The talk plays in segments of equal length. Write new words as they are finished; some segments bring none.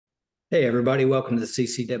Hey, everybody, welcome to the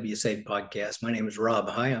CCW Safe podcast. My name is Rob.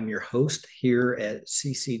 Hi, I'm your host here at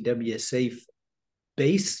CCW Safe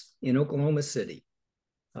Base in Oklahoma City.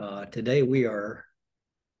 Today, we are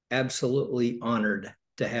absolutely honored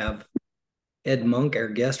to have Ed Monk, our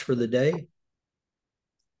guest for the day.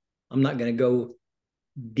 I'm not going to go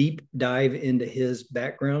deep dive into his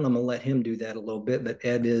background. I'm going to let him do that a little bit, but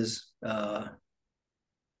Ed is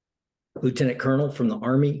Lieutenant Colonel from the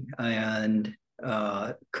Army and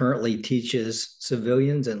currently teaches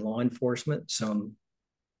civilians and law enforcement some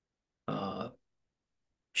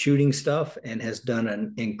shooting stuff and has done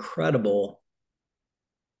an incredible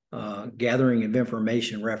gathering of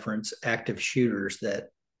information reference active shooters that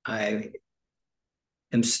I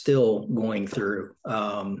am still going through.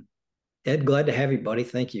 Ed, glad to have you, buddy.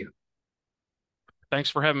 Thank you. Thanks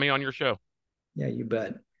for having me on your show. Yeah, you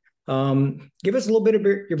bet. Give us a little bit of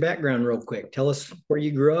your background real quick. Tell us where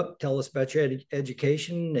you grew up. Tell us about your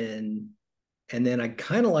education, and then I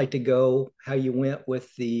kind of like to go how you went with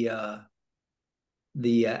the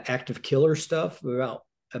active killer stuff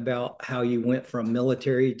about how you went from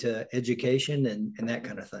military to education and that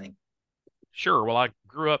kind of thing. Sure. Well, I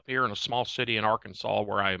grew up here in a small city in Arkansas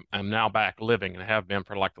where I'm now back living and have been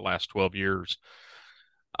for like the last 12 years.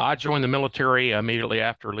 I joined the military immediately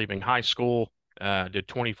after leaving high school. Did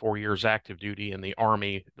 24 years active duty in the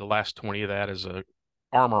Army, the last 20 of that as a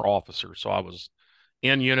armor officer. So I was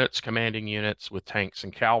in units, commanding units with tanks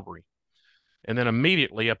and cavalry. And then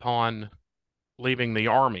immediately upon leaving the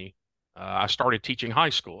Army, I started teaching high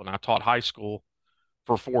school, and I taught high school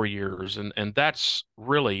for 4 years, and that's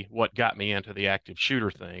really what got me into the active shooter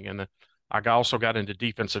thing. And I also got into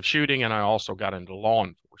defensive shooting, and I also got into law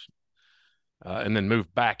enforcement, and then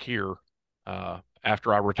moved back here.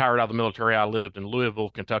 After I retired out of the military, I lived in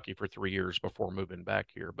Louisville, Kentucky for 3 years before moving back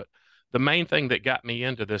here. But the main thing that got me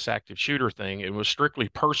into this active shooter thing, it was strictly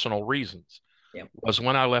personal reasons, Yeah. was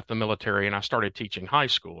when I left the military and I started teaching high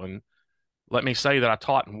school. And let me say that I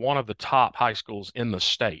taught in one of the top high schools in the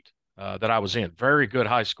state that I was in. Very good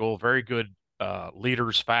high school, very good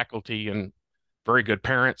leaders, faculty, and very good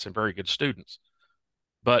parents and very good students.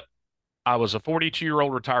 But I was a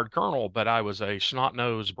 42-year-old retired colonel, but I was a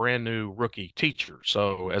snot-nosed, brand new rookie teacher.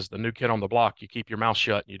 So as the new kid on the block, you keep your mouth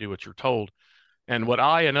shut and you do what you're told. And what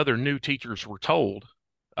I and other new teachers were told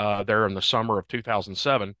there in the summer of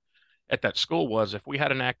 2007 at that school was if we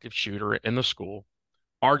had an active shooter in the school,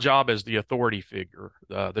 our job as the authority figure,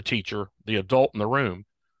 the teacher, the adult in the room,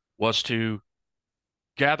 was to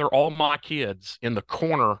gather all my kids in the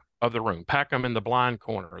corner of the room, pack them in the blind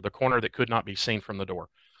corner, the corner that could not be seen from the door,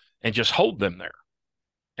 and just hold them there.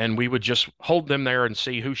 And we would just hold them there and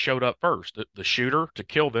see who showed up first, the shooter to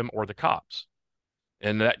kill them or the cops.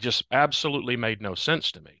 And that just absolutely made no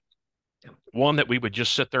sense to me. One, that we would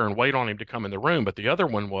just sit there and wait on him to come in the room, but the other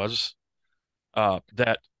one was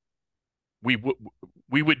that we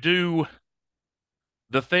we would do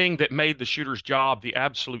the thing that made the shooter's job the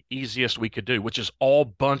absolute easiest we could do, which is all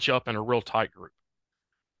bunch up in a real tight group.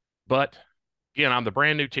 But again, I'm the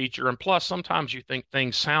brand new teacher. And plus, sometimes you think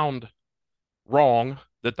things sound wrong,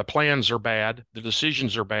 that the plans are bad, the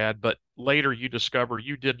decisions are bad, but later you discover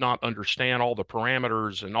you did not understand all the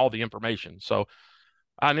parameters and all the information. So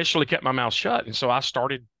I initially kept my mouth shut. And so I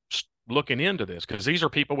started looking into this because these are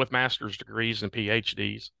people with master's degrees and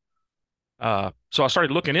PhDs. So I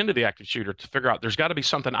started looking into the active shooter to figure out there's got to be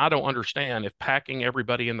something I don't understand if packing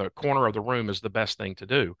everybody in the corner of the room is the best thing to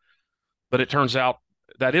do. But it turns out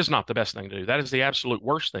that is not the best thing to do. That is the absolute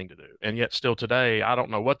worst thing to do. And yet still today, I don't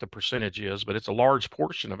know what the percentage is, but it's a large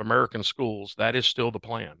portion of American schools. That is still the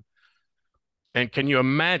plan. And can you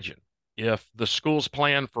imagine if the school's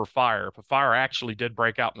plan for fire, if a fire actually did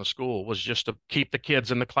break out in the school, was just to keep the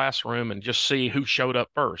kids in the classroom and just see who showed up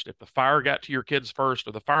first? If the fire got to your kids first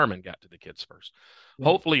or the firemen got to the kids first, Yeah.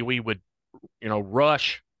 hopefully we would,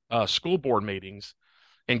 rush school board meetings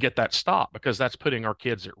and get that stopped because that's putting our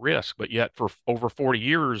kids at risk. But yet, for over 40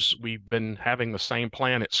 years, we've been having the same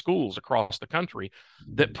plan at schools across the country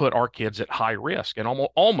that put our kids at high risk and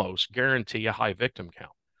almost guarantee a high victim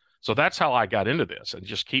count. So that's how I got into this and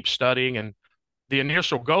just keep studying. And the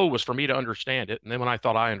initial goal was for me to understand it. And then when I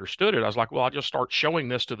thought I understood it, I was like, well, I'll just start showing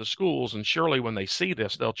this to the schools. And surely when they see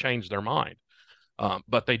this, they'll change their mind.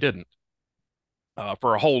 But they didn't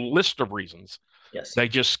for a whole list of reasons. Yes. They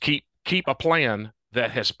just keep a plan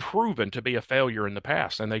that has proven to be a failure in the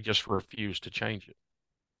past, and they just refuse to change it.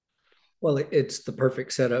 Well, it's the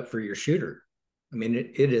perfect setup for your shooter. I mean,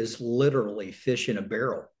 it is literally fish in a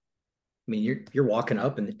barrel. I mean, you're walking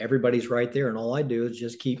up and everybody's right there, and all I do is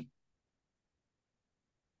just keep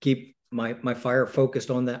my fire focused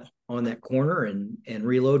on that corner and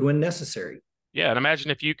reload when necessary. Yeah, and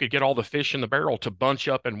imagine if you could get all the fish in the barrel to bunch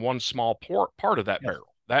up in one small part of that Yes.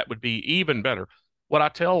 barrel. That would be even better. What I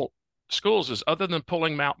tell schools is, other than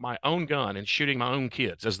pulling out my own gun and shooting my own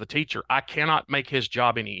kids as the teacher, I cannot make his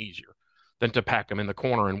job any easier than to pack him in the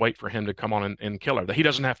corner and wait for him to come on and kill her. That he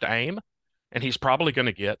doesn't have to aim, and he's probably going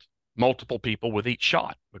to get multiple people with each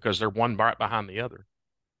shot because they're one right behind the other.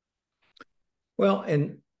 Well,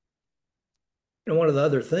 and one of the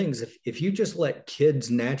other things, if you just let kids'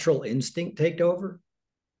 natural instinct take over,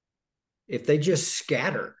 if they just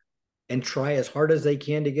scatter and try as hard as they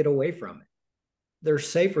can to get away from it, they're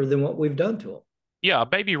safer than what we've done to them. Yeah, a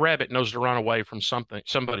baby rabbit knows to run away from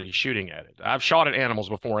somebody shooting at it. I've shot at animals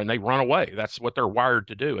before and they run away. That's what they're wired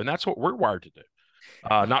to do. And that's what we're wired to do.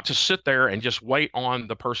 Not to sit there and just wait on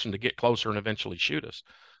the person to get closer and eventually shoot us.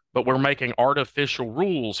 But we're making artificial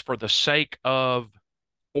rules for the sake of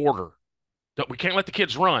order. We can't let the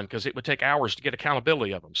kids run because it would take hours to get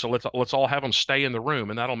accountability of them. So let's all have them stay in the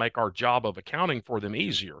room, and that'll make our job of accounting for them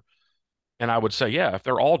easier. And I would say, yeah, if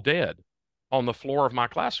they're all dead on the floor of my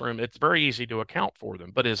classroom, it's very easy to account for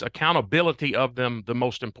them. But is accountability of them the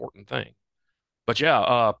most important thing? But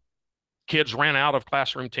yeah, kids ran out of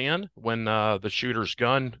classroom 10 when the shooter's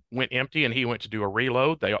gun went empty and he went to do a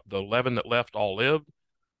reload. The 11 that left all lived.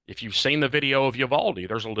 If you've seen the video of Uvalde,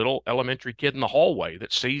 there's a little elementary kid in the hallway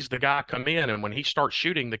that sees the guy come in, and when he starts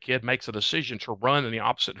shooting, the kid makes a decision to run in the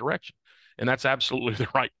opposite direction. And that's absolutely the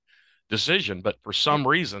right decision. But for Yeah. some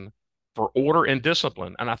reason, for order and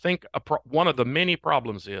discipline, and I think one of the many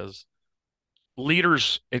problems is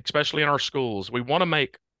leaders, especially in our schools, we want to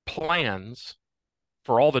make plans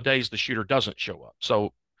for all the days the shooter doesn't show up.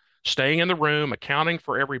 So staying in the room, accounting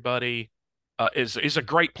for everybody, is a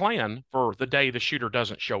great plan for the day the shooter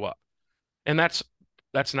doesn't show up. And that's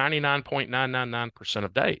 99.999%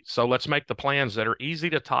 of days. So let's make the plans that are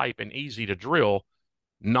easy to type and easy to drill,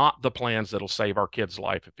 not the plans that'll save our kid's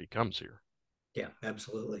life if he comes here. Yeah,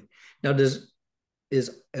 absolutely. Now,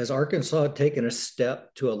 has Arkansas taken a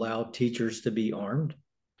step to allow teachers to be armed?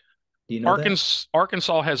 Do you know that?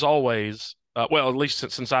 Arkansas has always, well, at least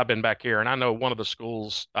since I've been back here, and I know one of the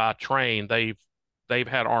schools I trained, they've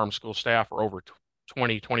had armed school staff for over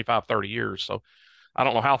 20, 25, 30 years. So I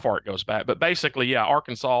don't know how far it goes back, but basically, yeah,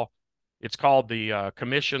 Arkansas, it's called the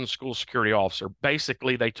Commission School Security Officer.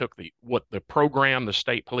 Basically, they took what the program the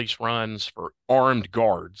state police runs for armed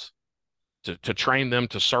guards to train them,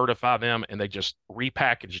 to certify them, and they just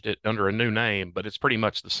repackaged it under a new name, but it's pretty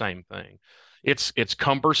much the same thing. It's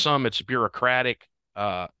cumbersome, it's bureaucratic,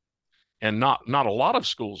 and not a lot of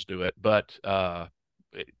schools do it, but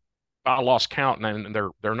I lost count, and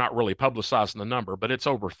they're not really publicizing the number, but it's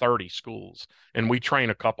over 30 schools, and we train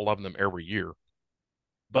a couple of them every year.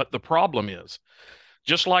 But the problem is,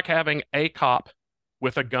 just like having a cop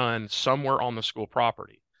with a gun somewhere on the school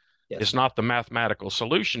property Yes. is not the mathematical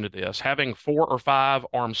solution to this. Having 4 or 5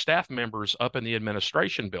 armed staff members up in the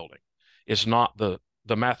administration building is not the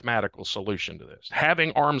mathematical solution to this.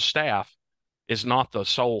 Having armed staff is not the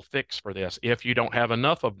sole fix for this if you don't have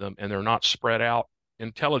enough of them and they're not spread out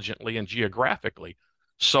intelligently and geographically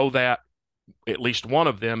so that at least one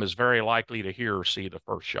of them is very likely to hear or see the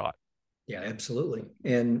first shot. Yeah, absolutely.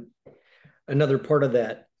 And another part of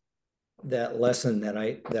that lesson that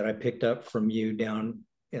I picked up from you down,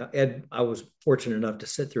 Ed, I was fortunate enough to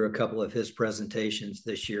sit through a couple of his presentations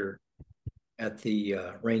this year at the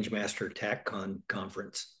Rangemaster TACCon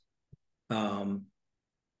conference. Got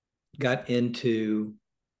into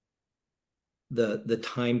the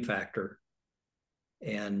time factor,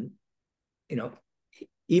 and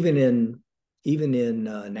even in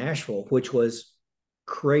Nashville, which was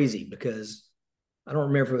crazy because I don't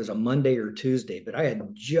remember if it was a Monday or Tuesday, but I had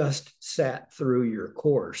just sat through your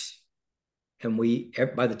course, and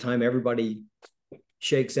by the time everybody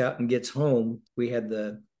shakes out and gets home, we had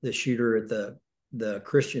the shooter at the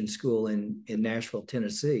Christian school in Nashville,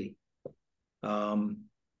 Tennessee. I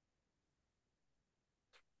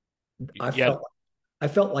Yeah.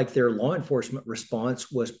 felt like their law enforcement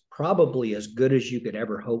response was probably as good as you could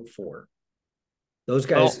ever hope for. Those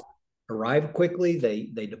guys Well, arrived quickly.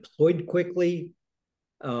 They deployed quickly.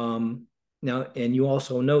 Now, and you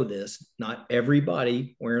also know this, not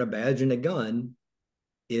everybody wearing a badge and a gun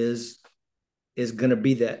is going to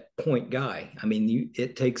be that point guy. I mean,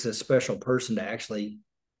 it takes a special person to actually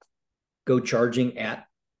go charging at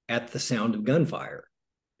the sound of gunfire.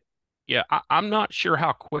 yeah, I'm not sure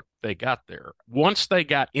how quick they got there. Once they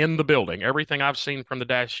got in the building, everything I've seen from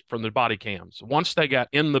the body cams, once they got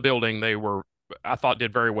in the building, I thought,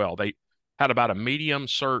 did very well. They had about a medium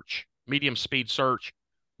speed search.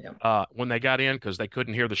 Yeah. When they got in because they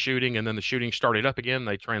couldn't hear the shooting, and then the shooting started up again.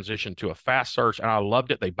 They transitioned to a fast search, and I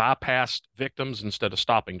loved it. They bypassed victims instead of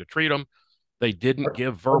stopping to treat them. They didn't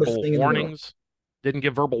give Hardest verbal thing in the world. warnings. Didn't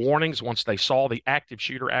give verbal warnings once they saw the active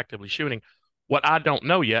shooter actively shooting. What I don't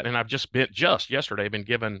know yet, and I've just yesterday been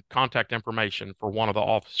given contact information for one of the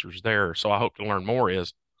officers there, so I hope to learn more.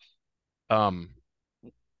 Is um,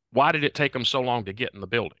 why did it take them so long to get in the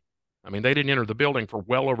building? I mean, they didn't enter the building for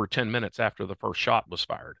well over 10 minutes after the first shot was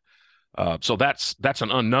fired. So that's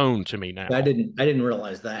an unknown to me I now. didn't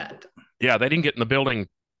realize that. Yeah, they didn't get in the building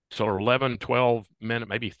till 11, 12 minutes,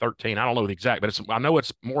 maybe 13. I don't know the exact, but I know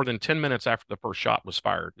it's more than 10 minutes after the first shot was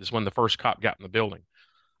fired is when the first cop got in the building.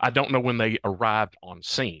 I don't know when they arrived on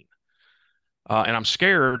scene. And I'm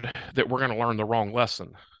scared that we're going to learn the wrong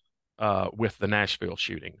lesson with the Nashville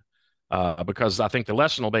shooting. Because I think the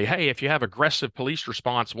lesson will be, hey, if you have aggressive police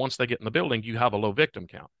response once they get in the building, you have a low victim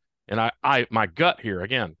count. And my gut here,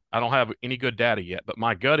 again, I don't have any good data yet, but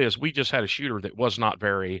my gut is we just had a shooter that was not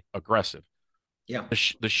very aggressive. Yeah.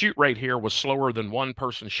 The shoot rate here was slower than one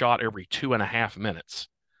person shot every 2.5 minutes.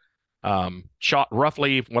 Shot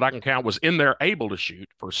roughly, what I can count, was in there able to shoot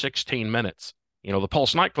for 16 minutes. You know, the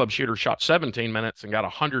Pulse nightclub shooter shot 17 minutes and got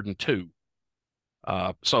 102.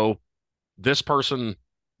 So this person,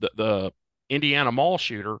 the Indiana mall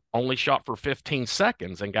shooter, only shot for 15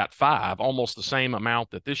 seconds and got 5, almost the same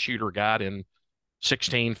amount that this shooter got in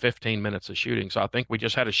 16, 15 minutes of shooting. So I think we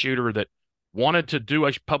just had a shooter that wanted to do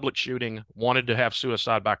a public shooting, wanted to have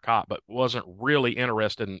suicide by cop, but wasn't really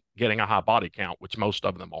interested in getting a high body count, which most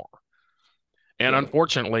of them are. And Yeah.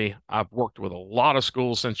 unfortunately, I've worked with a lot of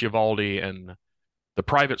schools since Uvalde, and the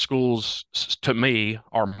private schools, to me,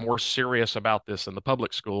 are more serious about this than the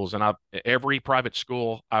public schools. And every private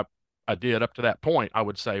school I did up to that point, I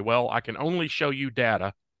would say, well, I can only show you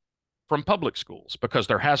data from public schools because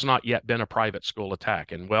there has not yet been a private school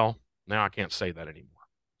attack. And well, now I can't say that anymore.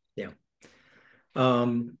 Yeah.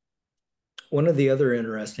 Um, One of the other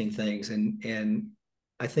interesting things, and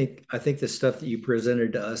I think the stuff that you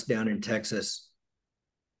presented to us down in Texas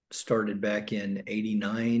started back in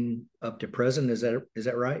 '89 up to present. Is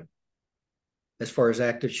that right? As far as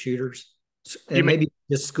active shooters, You and mean, maybe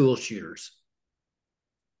just school shooters.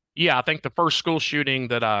 yeah, I think the first school shooting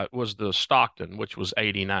that I was the Stockton, which was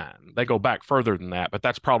 89. They go back further than that, but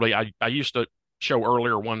that's probably, I used to show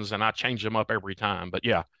earlier ones and I change them up every time. But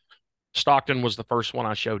yeah, Stockton was the first one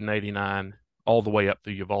I showed in 89, all the way up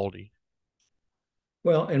through Uvalde.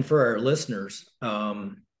 Well, and for our listeners,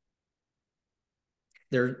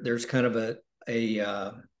 there's kind of a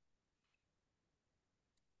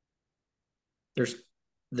there's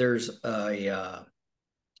there's a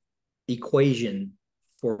equation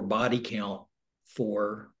for body count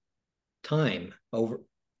for time over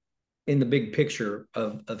in the big picture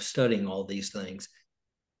of studying all these things.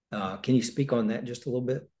 Can you speak on that just a little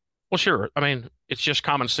bit? Well, sure. I mean, it's just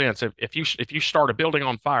common sense. If you start a building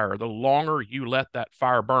on fire, the longer you let that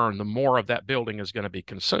fire burn, the more of that building is going to be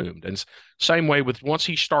consumed. And same way with once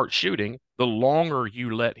he starts shooting, the longer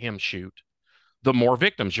you let him shoot, the more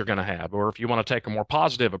victims you're going to have. Or if you want to take a more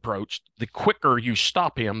positive approach, the quicker you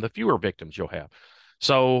stop him, the fewer victims you'll have.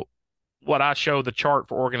 So what I show the chart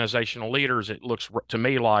for organizational leaders, it looks to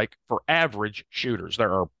me like for average shooters,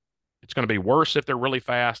 it's going to be worse if they're really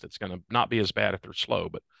fast. It's going to not be as bad if they're slow.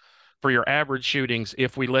 But for your average shootings,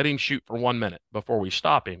 if we let him shoot for 1 minute before we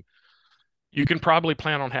stop him, you can probably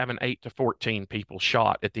plan on having 8 to 14 people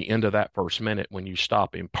shot at the end of that first minute when you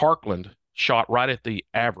stop him. Parkland shot right at the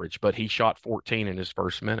average, but he shot 14 in his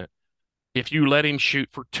first minute. If you let him shoot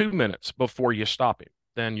for 2 minutes before you stop him,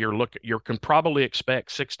 then you can probably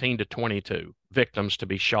expect 16 to 22 victims to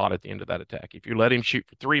be shot at the end of that attack. If you let him shoot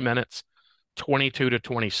for 3 minutes, 22 to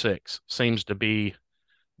 26 seems to be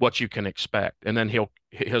what you can expect. And then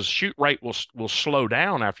his shoot rate will slow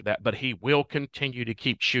down after that, but he will continue to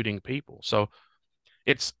keep shooting people.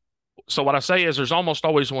 It's so what I say is there's almost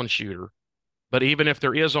always one shooter, but even if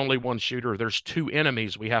there is only one shooter, there's two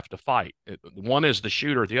enemies we have to fight. One is the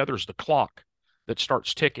shooter, the other is the clock that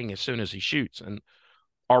starts ticking as soon as he shoots. And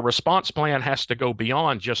our response plan has to go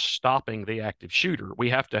beyond just stopping the active shooter. We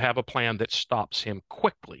have to have a plan that stops him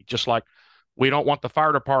quickly, just like we don't want the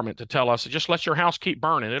fire department to tell us, just let your house keep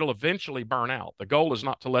burning. It'll eventually burn out. The goal is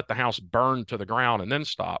not to let the house burn to the ground and then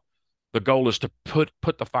stop. The goal is to put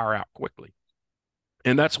the fire out quickly.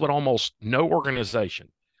 And that's what almost no organization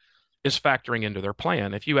is factoring into their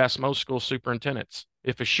plan. If you ask most school superintendents,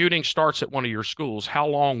 if a shooting starts at one of your schools, how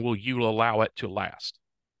long will you allow it to last?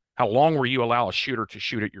 How long will you allow a shooter to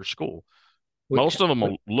shoot at your school? What, Most of them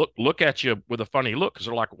will look at you with a funny look because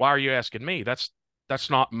they're like, "Why are you asking me? That's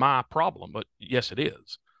not my problem." But yes, it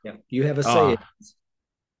is. yeah, you have a say. Uh,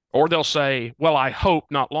 Or they'll say, well, I hope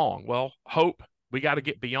not long. Well, hope, we got to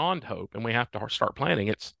get beyond hope and we have to start planning.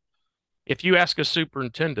 It's if you ask a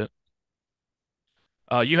superintendent,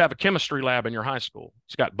 you have a chemistry lab in your high school.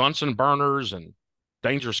 It's got Bunsen burners and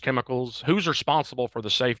dangerous chemicals. Who's responsible for the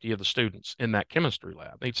safety of the students in that chemistry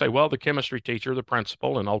lab? They'd say, well, the chemistry teacher, the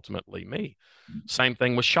principal, and ultimately me. Same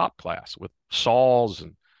thing with shop class with saws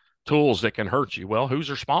and tools that can hurt you. Well,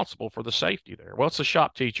 who's responsible for the safety there? Well, it's the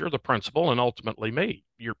shop teacher, the principal, and ultimately me.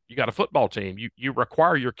 You got a football team. You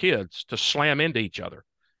require your kids to slam into each other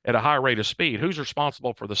at a high rate of speed. Who's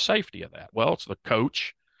responsible for the safety of that? Well, it's the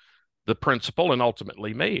coach, the principal, and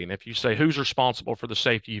ultimately me. And if you say, who's responsible for the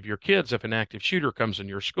safety of your kids if an active shooter comes in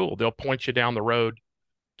your school, they'll point you down the road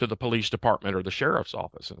to the police department or the sheriff's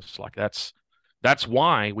office. And it's like that's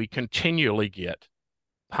why we continually get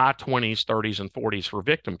high 20s, 30s, and 40s for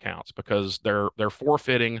victim counts, because they're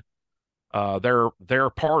forfeiting their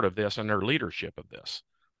part of this and their leadership of this.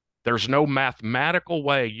 There's no mathematical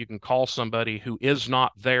way you can call somebody who is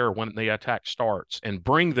not there when the attack starts and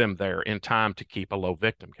bring them there in time to keep a low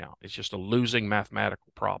victim count. It's just a losing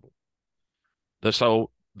mathematical problem.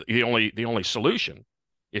 So the only solution,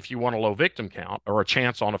 if you want a low victim count or a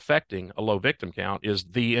chance on affecting a low victim count, is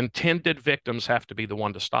the intended victims have to be the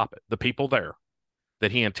one to stop it. The people there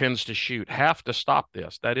that he intends to shoot have to stop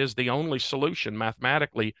this. That is the only solution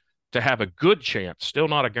mathematically to have a good chance, still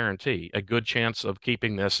not a guarantee, a good chance of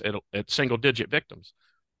keeping this at single digit victims.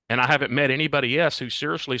 And I haven't met anybody else who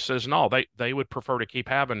seriously says, no, they would prefer to keep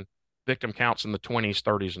having victim counts in the 20s,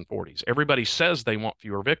 30s, and 40s. Everybody says they want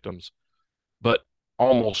fewer victims, but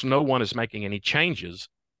almost no one is making any changes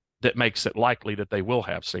that makes it likely that they will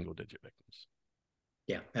have single digit victims.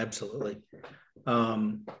 Yeah, absolutely.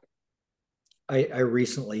 Um, I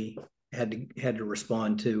recently had to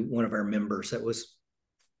respond to one of our members that was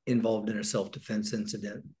involved in a self-defense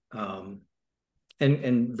incident.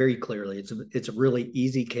 And very clearly, it's a really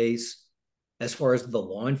easy case as far as the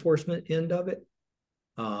law enforcement end of it.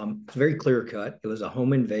 It's very clear cut. It was a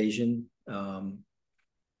home invasion.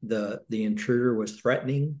 The intruder was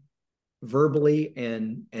threatening, verbally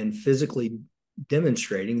and physically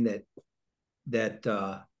demonstrating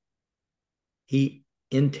that he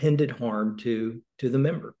intended harm to the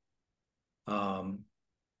member.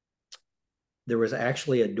 There was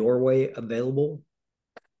actually a doorway available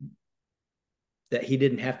that he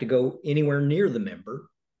didn't have to go anywhere near the member,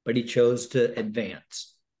 but he chose to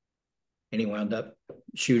advance. And he wound up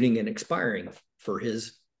shooting and expiring for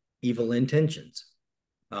his evil intentions.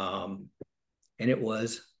 And it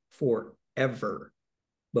was forever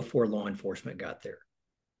before law enforcement got there.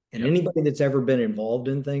 And anybody that's ever been involved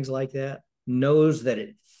in things like that knows that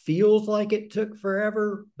it feels like it took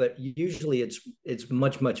forever, but usually it's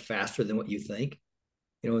much faster than what you think.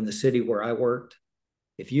 In the city where I worked,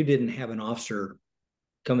 if you didn't have an officer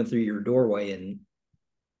coming through your doorway in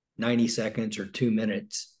 90 seconds or 2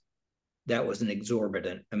 minutes, that was an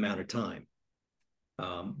exorbitant amount of time.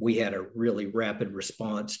 We had a really rapid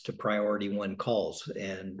response to priority one calls,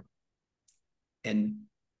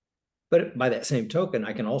 but by that same token,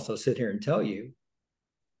 I can also sit here and tell you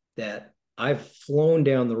that I've flown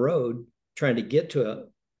down the road trying to get to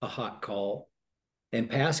a hot call and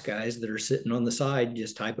pass guys that are sitting on the side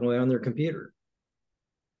just typing away on their computer.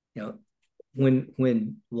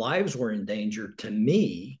 When lives were in danger, to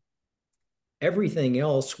me, everything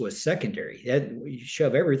else was secondary. You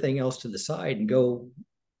shove everything else to the side and go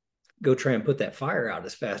try and put that fire out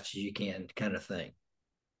as fast as you can, kind of thing.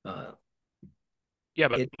 Yeah,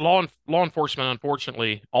 but law enforcement,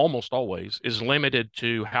 unfortunately, almost always is limited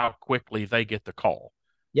to how quickly they get the call.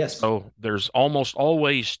 Yes. So there's almost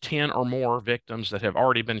always 10 or more victims that have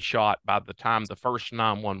already been shot by the time the first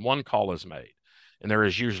 911 call is made. And there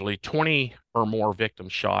is usually 20 or more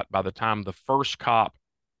victims shot by the time the first cop,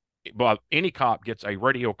 well, any cop gets a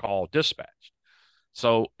radio call dispatched.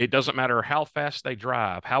 So it doesn't matter how fast they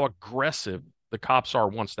drive, how aggressive the cops are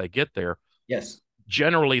once they get there. Yes.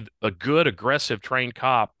 Generally, a good, aggressive, trained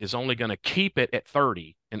cop is only going to keep it at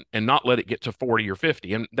 30 and not let it get to 40 or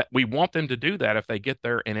 50. And that we want them to do that if they get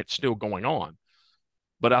there and it's still going on.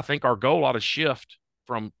 But I think our goal ought to shift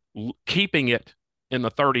from keeping it in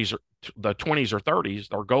the 30s or the 20s or 30s.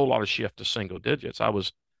 Our goal ought to shift to single digits. I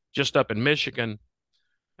was just up in Michigan,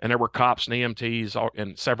 and there were cops and EMTs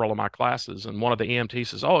in several of my classes. And one of the EMTs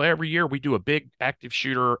says, oh, every year we do a big active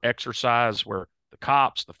shooter exercise where the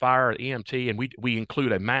cops, the fire, the EMT, and we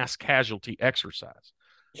include a mass casualty exercise.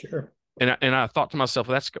 Sure. And I thought to myself,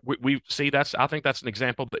 I think that's an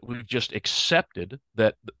example that we've just accepted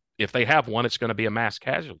that if they have one, it's going to be a mass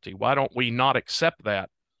casualty. Why don't we not accept that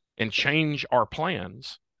and change our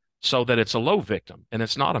plans so that it's a low victim and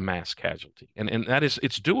it's not a mass casualty. And that is,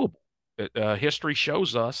 it's doable. History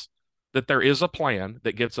shows us that there is a plan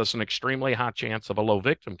that gets us an extremely high chance of a low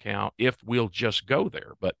victim count if we'll just go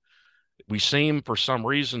there. But we seem, for some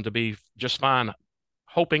reason, to be just fine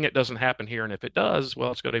hoping it doesn't happen here. And if it does,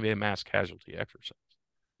 well, it's going to be a mass casualty exercise.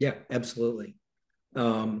 Yeah, absolutely.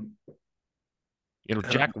 Um,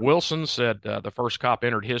 Jack Wilson said the first cop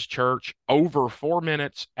entered his church over 4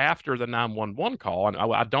 minutes after the 911 call. And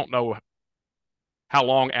I don't know how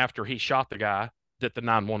long after he shot the guy that the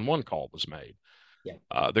 911 call was made.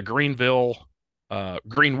 yeah. The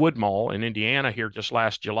Greenwood Mall in Indiana here just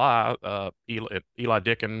last July, Eli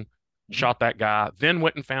Dicken Mhm. shot that guy, then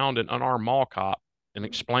went and found an unarmed mall cop and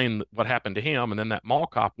explained what happened to him. And then that mall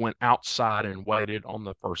cop went outside and waited on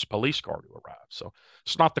the first police car to arrive. So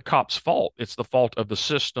it's not the cop's fault. It's the fault of the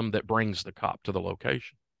system that brings the cop to the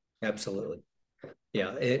location. Absolutely.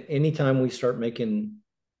 Yeah. Anytime we start making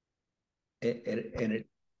it, and it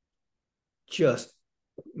just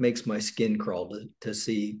makes my skin crawl to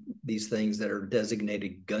see these things that are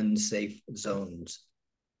designated gun safe zones.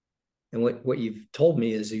 And what you've told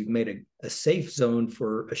me is you've made a safe zone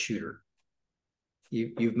for a shooter.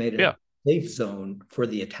 You've made a Yeah. safe zone for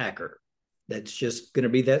the attacker. That's just going to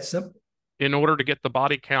be that simple. In order to get the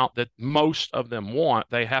body count that most of them want,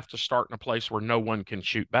 they have to start in a place where no one can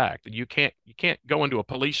shoot back. You can't go into a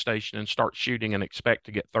police station and start shooting and expect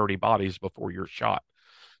to get 30 bodies before you're shot.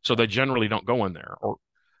 So they generally don't go in there. Or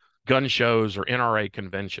gun shows or NRA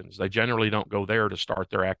conventions, they generally don't go there to start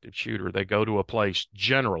their active shooter. They go to a place,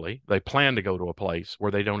 generally, they plan to go to a place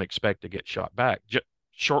where they don't expect to get shot back.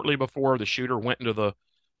 Shortly before the shooter went into the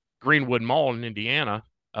Greenwood Mall in Indiana,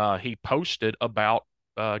 he posted about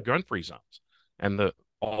gun-free zones. And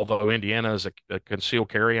although Indiana is a concealed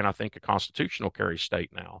carry and I think a constitutional carry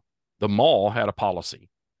state now, the mall had a policy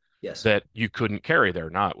Yes. that you couldn't carry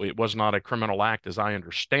there. Not it was not a criminal act, as I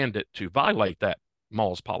understand it, to violate that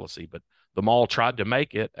mall's policy, but the mall tried to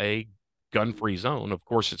make it a gun-free zone. Of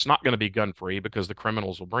course, it's not going to be gun-free because the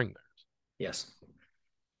criminals will bring theirs. Yes.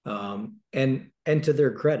 And to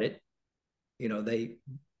their credit,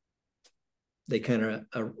 they kind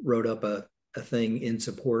of wrote up a thing in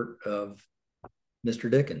support of Mr.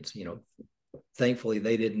 Dickens. Thankfully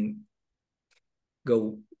they didn't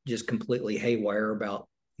go just completely haywire about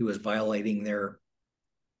he was violating their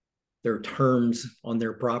terms on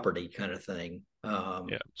their property kind of thing.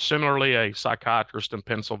 Yeah. Similarly, a psychiatrist in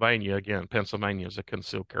Pennsylvania, again, Pennsylvania is a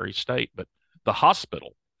concealed carry state, but the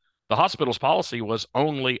hospital, the hospital's policy was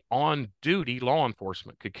only on duty law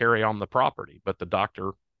enforcement could carry on the property, but the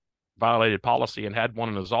doctor violated policy and had one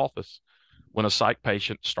in his office when a psych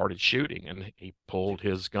patient started shooting, and he pulled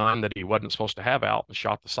his gun that he wasn't supposed to have out and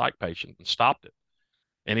shot the psych patient and stopped it.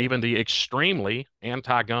 And Yeah. even the extremely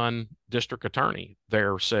anti-gun district attorney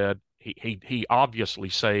there said he obviously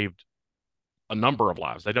saved a number of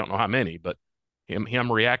lives. They don't know how many, but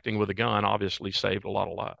him reacting with a gun obviously saved a lot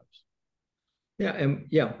of lives. Yeah, and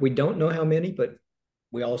yeah, we don't know how many, but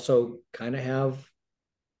we also kind of have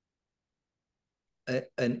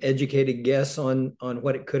an educated guess on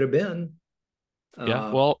what it could have been. Yeah,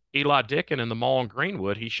 Uh, well, Eli Dicken in the mall in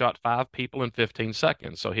Greenwood, he shot 5 people in 15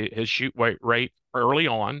 seconds. So his shoot rate early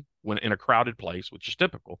on, when in a crowded place, which is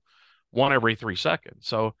typical, one every 3 seconds.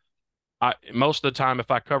 So most of the time,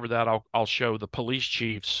 if I cover that, I'll show the police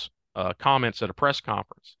chief's comments at a press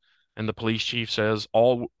conference, and the police chief says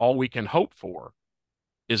all we can hope for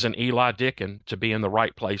is an Eli Dicken to be in the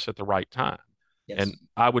right place at the right time. yes. And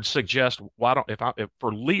I would suggest, why don't if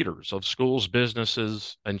for leaders of schools,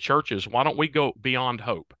 businesses, and churches, why don't we go beyond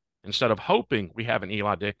hope? Instead of hoping we have an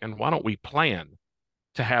Eli Dicken, why don't we plan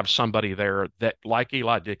to have somebody there that, like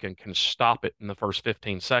Eli Dicken, can stop it in the first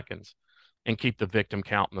 15 seconds and keep the victim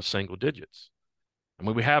count in the single digits? I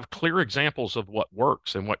mean, we have clear examples of what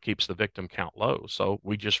works and what keeps the victim count low. So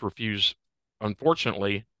we just refuse.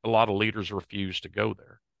 Unfortunately, a lot of leaders refuse to go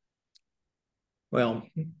there. Well,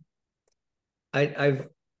 I've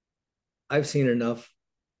seen enough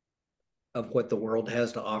of what the world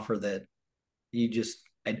has to offer that you just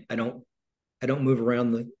I don't move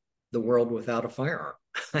around the world without a firearm.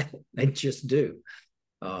 I just do.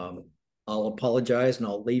 Um, I'll apologize and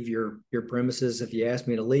I'll leave your premises if you ask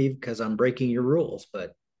me to leave because I'm breaking your rules.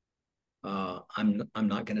 But I'm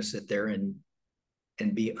not going to sit there and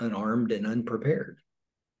be unarmed and unprepared.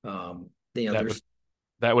 That would There's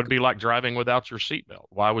that would be like driving without your seatbelt.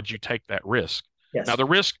 Why would you take that risk? Now,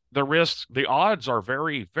 yes, the odds are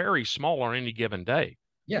very, very small on any given day.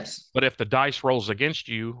 yes, But if the dice rolls against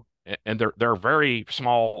you, and they're very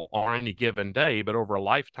small on any given day, but over a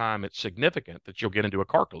lifetime, it's significant that you'll get into a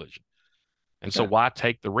car collision. And so yeah, why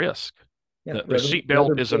take the risk? Yeah, The seatbelt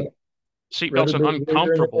rather is be an seatbelt's rather an be a leader in the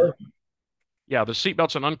uncomfortable. party. Yeah, the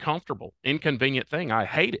seatbelt's an uncomfortable, inconvenient thing. I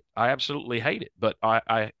hate it. I absolutely hate it. But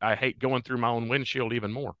I hate going through my own windshield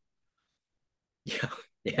even more. Yeah,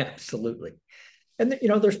 yeah, absolutely. And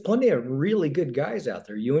there's plenty of really good guys out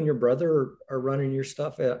there. You and your brother are running your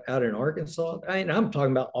stuff out in Arkansas. I'm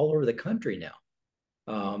talking about all over the country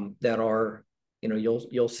now. That are,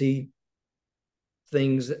 you'll see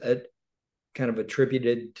things kind of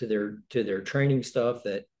attributed to their training stuff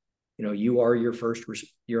that you are your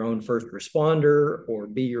own first responder, or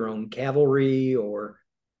be your own cavalry, or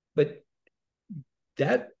but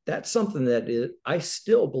that's something that I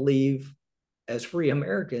still believe, as free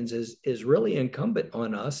Americans, is really incumbent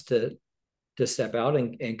on us to step out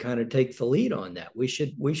and kind of take the lead on that. We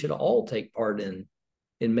should all take part in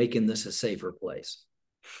making this a safer place.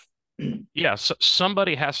 Yes,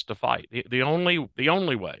 somebody has to fight. The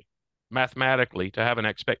only way mathematically to have an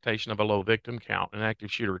expectation of a low victim count in an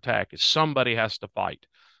active shooter attack is somebody has to fight.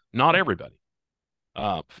 Not everybody.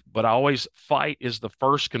 But I always fight is the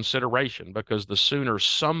first consideration because the sooner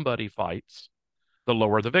somebody fights, the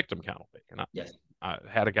lower the victim count will be. And Yes, I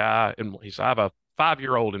had a guy, and he said, I have a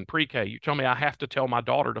 5-year-old in pre-K. You tell me I have to tell my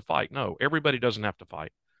daughter to fight? No, everybody doesn't have to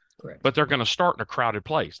fight, correct. but they're going to start in a crowded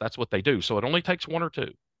place. That's what they do. So it only takes one or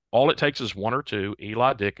two. All it takes is one or two: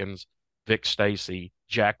 Eli Dickens, Vic Stacy,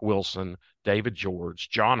 Jack Wilson, David George,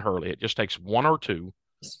 John Hurley. It just takes one or two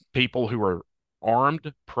people who are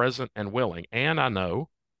armed, present, and willing. And I know,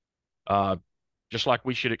 uh, just like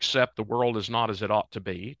we should accept the world is not as it ought to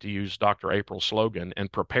be, to use Dr. April's slogan,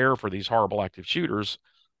 and prepare for these horrible active shooters,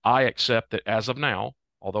 I accept that as of now,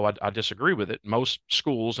 although I disagree with it, most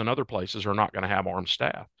schools and other places are not going to have armed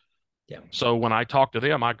staff. Yeah, So when I talk to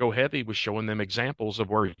them, I go heavy with showing them examples of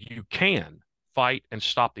where you can fight and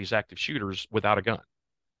stop these active shooters without a gun.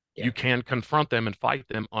 yeah, You can confront them and fight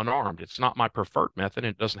them unarmed. It's not my preferred method,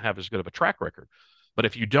 and it doesn't have as good of a track record. But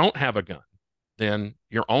if you don't have a gun, then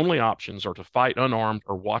your only options are to fight unarmed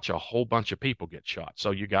or watch a whole bunch of people get shot.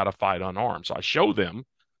 So you got to fight unarmed. So I show them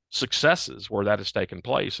successes where that has taken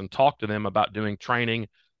place and talk to them about doing training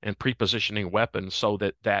and pre-positioning weapons so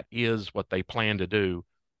that that is what they plan to do,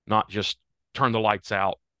 not just turn the lights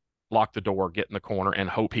out, lock the door, get in the corner, and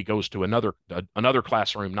hope he goes to another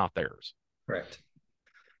classroom, not theirs. correct.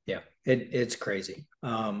 Yeah, it's crazy.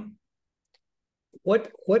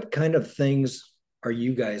 What kind of things are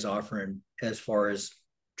you guys offering as far as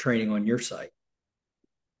training on your site?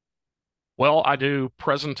 Well, I do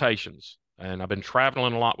presentations, and I've been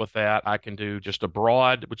traveling a lot with that. I can do just a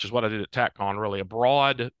broad, which is what I did at TACCON, really a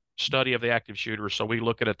broad study of the active shooter. So we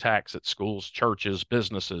look at attacks at schools, churches,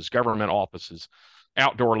 businesses, government offices,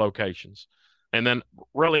 outdoor locations. And then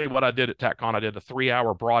really what I did at TACCON, I did a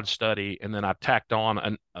 3-hour broad study, and then I tacked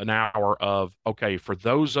on an hour of, okay, for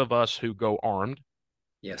those of us who go armed,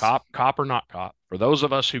 Yes, cop or not cop, for those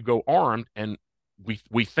of us who go armed and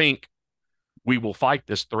we think we will fight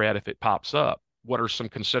this threat if it pops up. What are some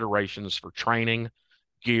considerations for training,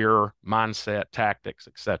 gear, mindset, tactics,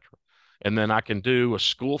 etc.? And then I can do a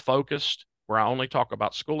school focused where I only talk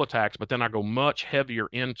about school attacks, but then I go much heavier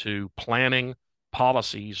into planning,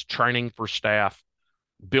 policies, training for staff,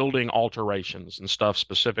 building alterations and stuff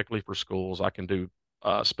specifically for schools. I can do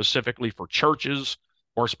specifically for churches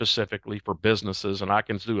or specifically for businesses, and I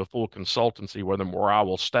can do a full consultancy with them where I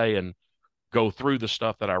will stay and go through the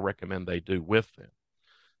stuff that I recommend they do with them.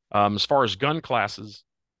 As far as gun classes,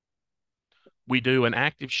 we do an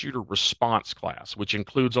active shooter response class, which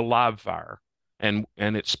includes a live fire, and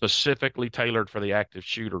it's specifically tailored for the active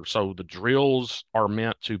shooter. So the drills are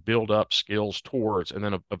meant to build up skills towards, and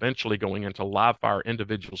then eventually going into live fire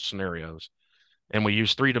individual scenarios. And we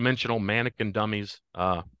use three-dimensional mannequin dummies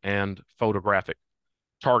and photographic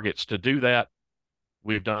targets to do that.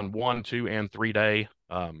 We've done 1, 2, and 3 day.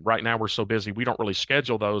 Right now, we're so busy, we don't really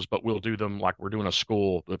schedule those, but we'll do them like we're doing a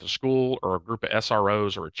school. If a school or a group of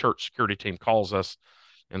SROs or a church security team calls us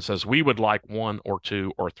and says, we would like 1 or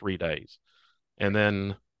 2 or 3 days. And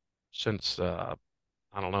then since, I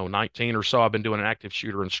don't know, 19 or so, I've been doing an active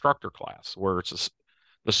shooter instructor class where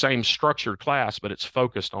the same structured class, but it's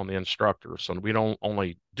focused on the instructor. So we don't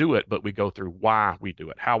only do it, but we go through why we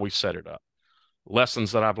do it, how we set it up,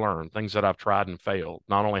 lessons that I've learned, things that I've tried and failed,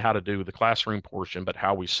 not only how to do the classroom portion, but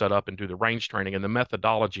how we set up and do the range training and the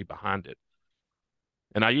methodology behind it.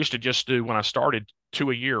 And I used to just do, when I started, 2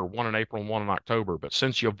 a year, 1 in April and 1 in October. But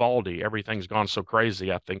since Uvalde, everything's gone so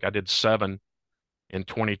crazy. I think I did 7 in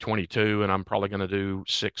 2022, and I'm probably going to do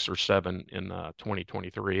 6 or 7 in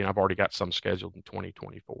 2023. And I've already got some scheduled in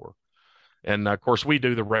 2024. And of course, we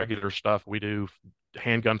do the regular stuff. We do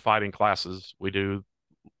handgun fighting classes. We do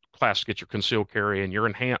class to get your concealed carry and your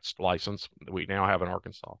enhanced license that we now have in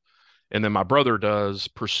Arkansas. And then my brother does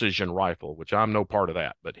precision rifle, which I'm no part of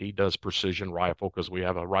that, but he does precision rifle because we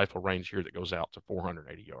have a rifle range here that goes out to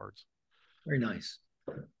 480 yards. Very nice.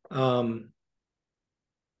 Um,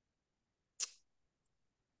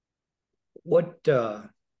 what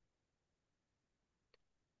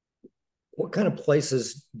what kind of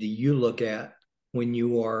places do you look at when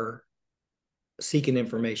you are seeking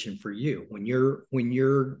information for you? When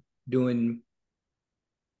you're doing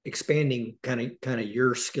expanding kind of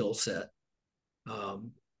your skill set.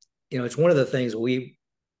 Um, it's one of the things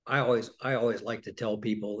I always like to tell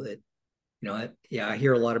people that, yeah, I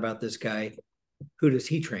hear a lot about this guy. Who does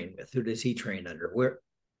he train with? Who does he train under?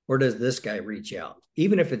 Where does this guy reach out?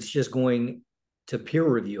 Even if it's just going to peer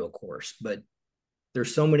review a course, but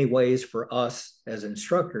there's so many ways for us as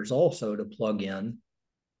instructors also to plug in,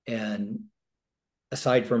 and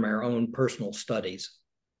aside from our own personal studies,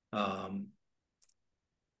 um,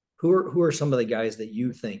 who are some of the guys that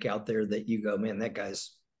you think out there that you go, man, that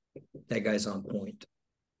guy's on point?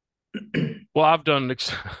 Well, I've done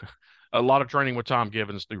a lot of training with Tom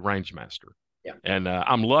Givens through Rangemaster. Yeah, And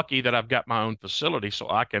I'm lucky that I've got my own facility so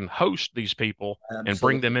I can host these people and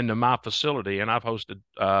bring them absolutely. into my facility. And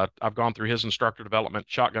I've gone through his instructor development,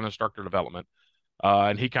 shotgun instructor development.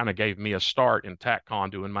 And he kind of gave me a start in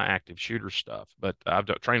TACCON doing my active shooter stuff. But I've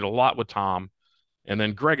trained a lot with Tom. And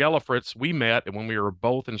then Greg Ellifritz, we met when we were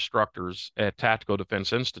both instructors at Tactical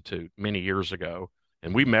Defense Institute many years ago.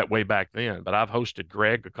 And we met way back then. But I've hosted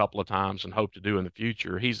Greg a couple of times and hope to do in the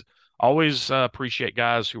future. He's always appreciate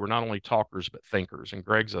guys who are not only talkers but thinkers. And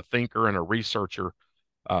Greg's a thinker and a researcher.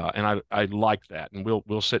 And I like that. And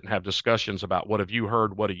we'll sit and have discussions about what have you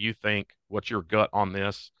heard? What do you think? What's your gut on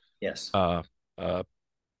this? Yes. Uh, uh,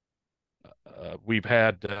 we've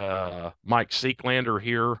had Mike Seeklander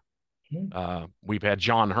here. Mhm. We've had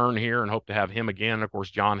John Hearn here and hope to have him again. Of course,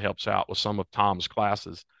 John helps out with some of Tom's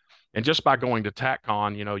classes. And just by going to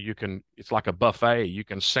TACCON, it's like a buffet. You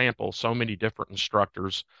can sample so many different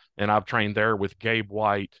instructors. And I've trained there with Gabe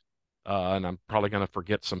White. And I'm probably going to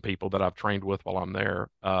forget some people that I've trained with while I'm there.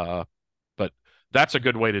 But that's a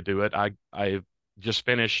good way to do it. I just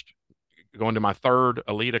finished going to my third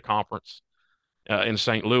Alita conference in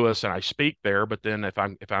St. Louis, and I speak there. But then if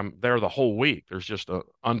I'm there the whole week, there's just an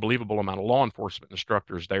unbelievable amount of law enforcement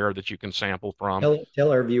instructors there that you can sample from.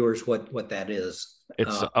 Tell our viewers what that is.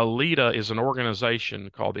 It's ALETA is an organization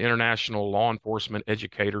called the International Law Enforcement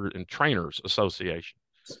Educator and Trainers Association.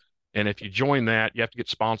 And if you join that, you have to get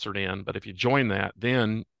sponsored in. But if you join that,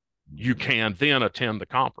 then you can then attend the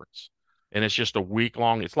conference. And it's just a week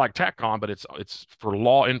long. It's like TACCON, but it's for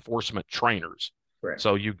law enforcement trainers. Correct.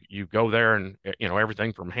 So you go there and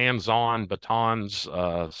everything from hands-on batons,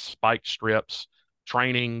 spike strips,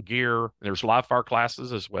 training gear. There's live fire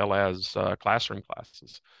classes as well as classroom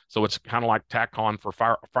classes. So it's kind of like TACCON for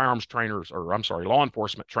firearms trainers, or I'm sorry, law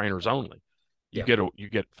enforcement trainers only. Yeah. You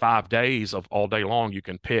get 5 days of all day long. You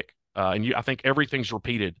can pick, and I think everything's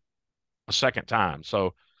repeated a second time.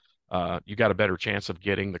 So you got a better chance of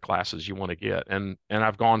getting the classes you want to get. And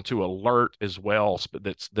I've gone to Alert as well, but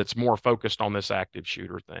that's more focused on this active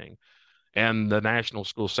shooter thing, and the National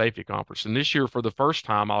School Safety Conference. And this year, for the first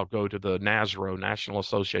time, I'll go to the NASRO, National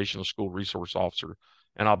Association of School Resource Officer,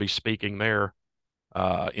 and I'll be speaking there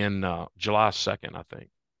in July 2nd, I think.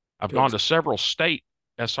 I've gone Good. to several state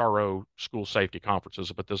SRO school safety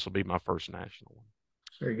conferences, but this will be my first national one.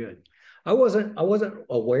 Very good. I wasn't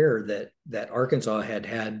aware that Arkansas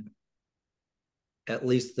had at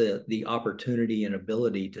least the opportunity and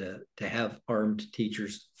ability to have armed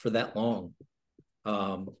teachers for that long.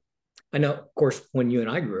 I know, of course, when you and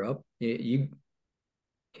I grew up, you'd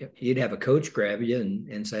have a coach grab you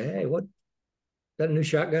and say, "Hey, what, that new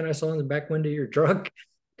shotgun I saw in the back window of your truck?"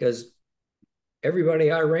 Because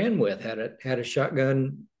everybody I ran with had a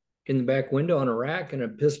shotgun in the back window on a rack and a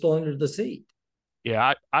pistol under the seat.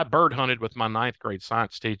 Yeah, I bird hunted with my ninth grade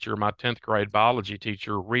science teacher. My 10th grade biology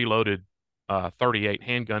teacher reloaded 38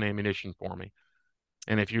 handgun ammunition for me.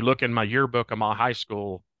 And if you look in my yearbook of my high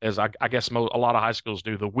school, as I guess a lot of high schools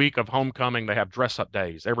do, the week of homecoming, they have dress up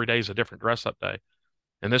days. Every day is a different dress up day.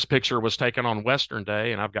 And this picture was taken on Western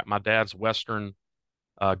Day, and I've got my dad's Western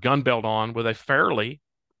gun belt on with a fairly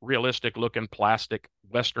realistic looking plastic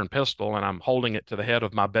Western pistol, and I'm holding it to the head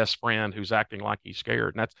of my best friend who's acting like he's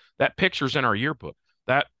scared. And that picture's in our yearbook.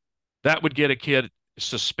 That that would get a kid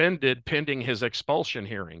suspended pending his expulsion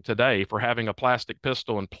hearing today for having a plastic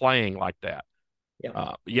pistol and playing like that.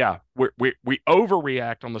 Yeah. Yeah, we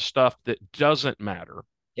overreact on the stuff that doesn't matter,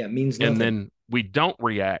 Yeah, it means and nothing. then we don't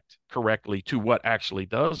react correctly to what actually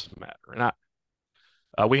does matter. And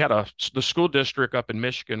We had the school district up in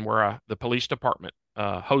Michigan where the police department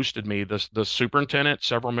hosted me, the superintendent,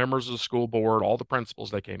 several members of the school board, all the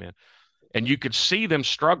principals, they came in. And you could see them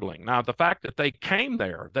struggling. Now, the fact that they came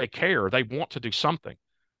there, they care, they want to do something,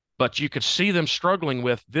 but you could see them struggling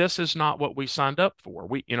with this is not what we signed up for.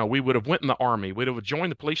 We would have went in the army, we'd have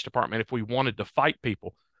joined the police department if we wanted to fight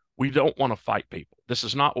people. We don't want to fight people. This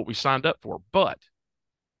is not what we signed up for. But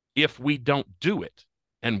if we don't do it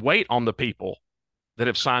and wait on the people that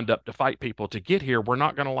have signed up to fight people to get here, we're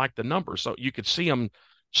not going to like the numbers. So you could see them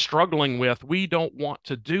struggling with, we don't want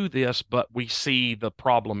to do this, but we see the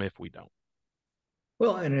problem if we don't.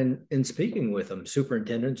 Well, and in speaking with them,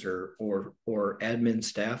 superintendents or admin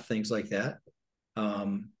staff, things like that,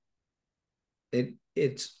 um,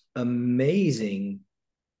 it's amazing,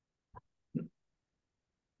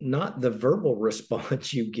 not the verbal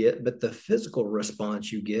response you get, but the physical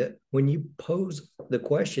response you get when you pose the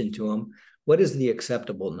question to them, what is the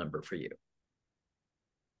acceptable number for you?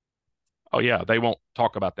 Oh, yeah, they won't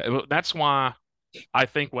talk about that. That's why I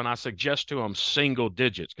think when I suggest to them single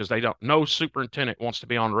digits, because no superintendent wants to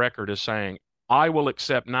be on record as saying, I will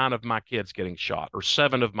accept 9 of my kids getting shot or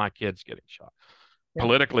 7 of my kids getting shot. Yeah.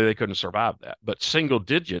 Politically, they couldn't survive that. But single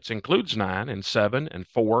digits includes 9 and 7 and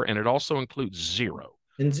 4, and it also includes 0.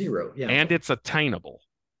 And 0, yeah. And it's attainable.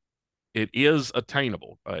 It is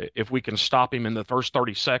attainable. If we can stop him in the first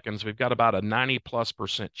 30 seconds, we've got about a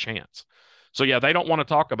 90+% chance. So, yeah, they don't want to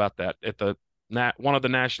talk about that. At one of the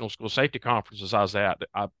national school safety conferences I was at,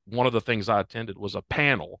 one of the things I attended was a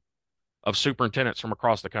panel of superintendents from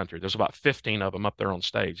across the country. There's about 15 of them up there on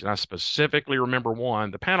stage. And I specifically remember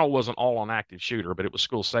one. The panel wasn't all on active shooter, but it was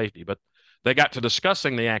school safety. But they got to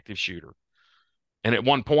discussing the active shooter. And at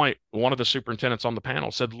one point, one of the superintendents on the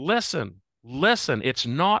panel said, listen, it's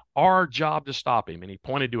not our job to stop him. And he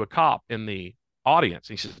pointed to a cop in the audience.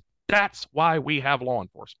 He says, that's why we have law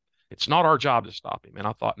enforcement. It's not our job to stop him. And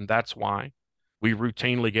I thought, and that's why we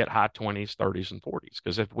routinely get high 20s, 30s, and 40s.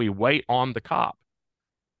 Because if we wait on the cop,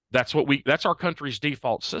 that's our country's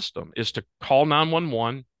default system, is to call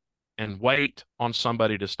 911 and wait on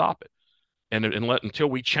somebody to stop it. And until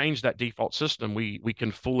we change that default system, we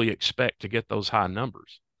can fully expect to get those high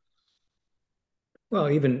numbers. Well,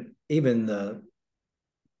 even the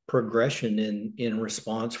progression in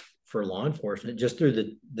response for law enforcement, just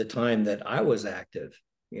through the time that I was active,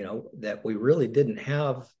 that we really didn't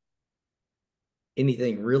have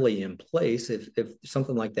anything really in place. If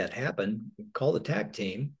something like that happened, call the TAC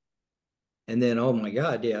team. And then, oh my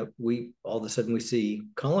God, yeah, we all of a sudden we see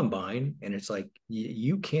Columbine, and it's like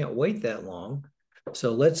you can't wait that long.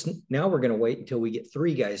 So now we're going to wait until we get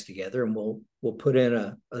 3 guys together, and we'll put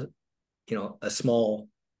in a small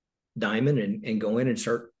diamond and go in and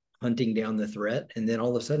start hunting down the threat. And then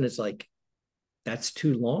all of a sudden it's like, that's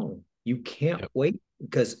too long. You can't wait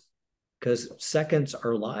because seconds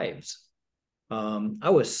are lives. I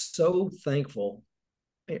was so thankful.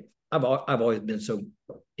 I've always been so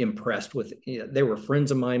impressed with, they were friends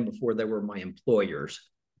of mine before they were my employers.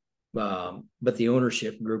 But the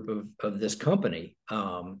ownership group of this company,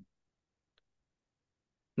 not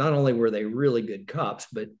only were they really good cops,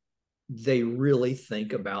 but they really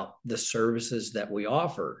think about the services that we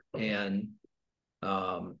offer. And,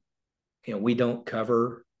 we don't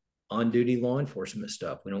cover on-duty law enforcement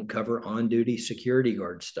stuff. We don't cover on-duty security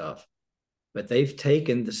guard stuff. But they've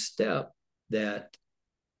taken the step that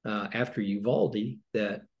after Uvalde,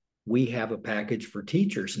 that we have a package for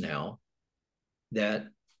teachers now that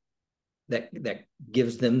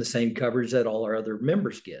gives them the same coverage that all our other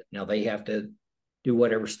members get. Now they have to do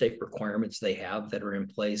whatever state requirements they have that are in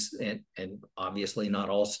place, and obviously not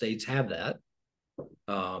all states have that,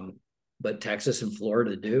 but Texas and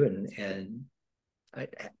Florida do, and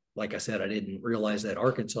like I said, I didn't realize that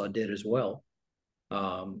Arkansas did as well.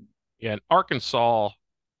 Yeah, in Arkansas,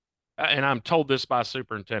 and I'm told this by a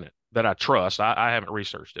superintendent that I trust. I haven't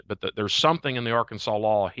researched it, but there's something in the Arkansas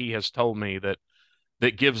law he has told me that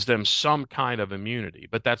gives them some kind of immunity.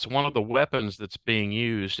 But that's one of the weapons that's being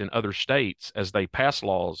used in other states as they pass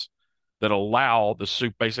laws that allow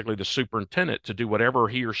basically the superintendent to do whatever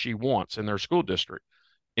he or she wants in their school district.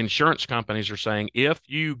 Insurance companies are saying, if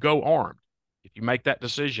you go armed, if you make that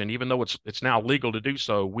decision, even though it's now legal to do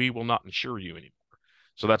so, we will not insure you anymore.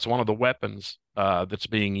 So that's one of the weapons that's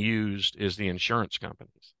being used is the insurance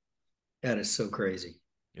companies. That is so crazy.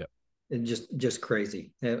 Yeah. And just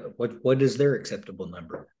crazy. What is their acceptable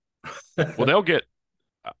number? Well, they'll get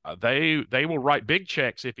they will write big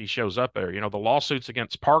checks if he shows up there. The lawsuits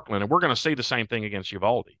against Parkland, and we're going to see the same thing against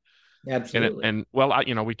Uvalde. Absolutely. And well,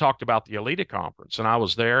 we talked about the Elita conference, and I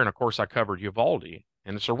was there, and of course I covered Uvalde,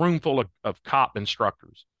 and it's a room full of cop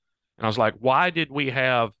instructors. And I was like, why did we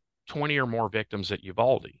have 20 or more victims at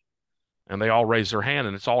Uvalde? And they all raised their hand,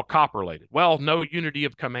 and it's all cop related. Well, no unity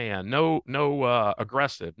of command, no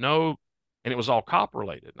aggressive, no, and it was all cop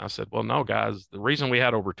related. And I said, well, no, guys, the reason we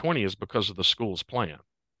had over 20 is because of the school's plan.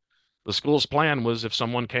 The school's plan was if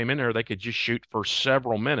someone came in there, they could just shoot for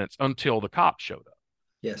several minutes until the cops showed up.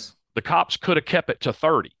 Yes. The cops could have kept it to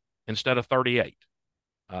 30 instead of 38,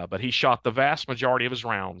 but he shot the vast majority of his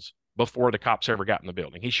rounds before the cops ever got in the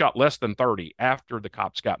building. He shot less than 30 after the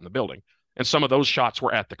cops got in the building, and some of those shots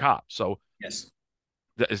were at the cops. So, Yes.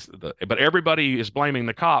 but everybody is blaming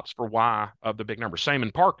the cops for why of the big number. Same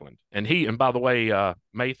in Parkland, and by the way,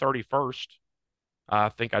 May 31st, I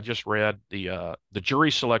think I just read the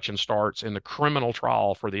jury selection starts in the criminal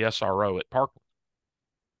trial for the SRO at Parkland.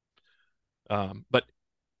 But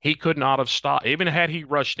he could not have stopped, even had he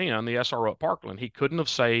rushed in the SRO at Parkland, he couldn't have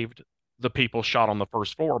saved the people shot on the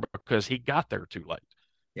first floor because he got there too late.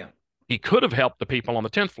 Yeah. He could have helped the people on the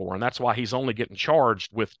 10th floor, and that's why he's only getting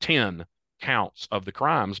charged with 10 counts of the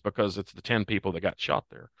crimes, because it's the 10 people that got shot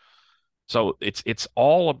there. So it's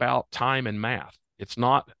all about time and math. It's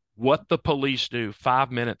not what the police do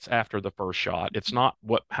 5 minutes after the first shot. It's not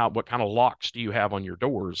what kind of locks do you have on your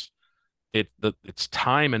doors. It's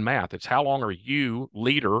time and math. It's how long are you,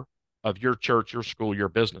 leader of your church, your school, your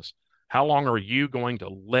business, how long are you going to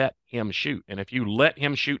let him shoot? And if you let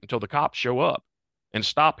him shoot until the cops show up and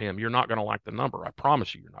stop him, you're not going to like the number. I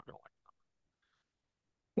promise you, you're not going to like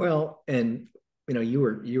Well, and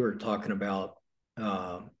you were talking about,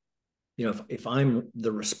 if I'm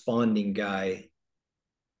the responding guy,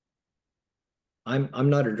 I'm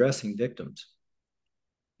not addressing victims.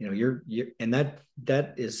 You're and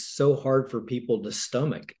that is so hard for people to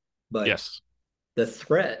stomach, it. but Yes. the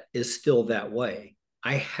threat is still that way.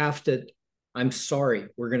 I have to. I'm sorry.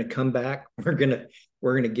 We're going to come back. We're going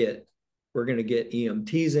to get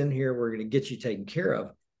EMTs in here. We're going to get you taken care of.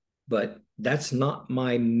 But that's not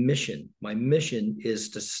my mission. My mission is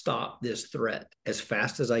to stop this threat as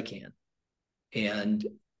fast as I can. And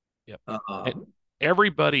Yep. uh,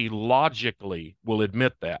 Everybody logically will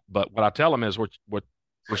admit that, but what I tell them is what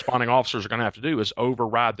responding officers are going to have to do is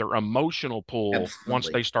override their emotional pull once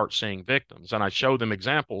absolutely, they start seeing victims. And I show them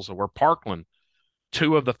examples of where Parkland,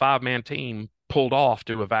 two of the five-man team pulled off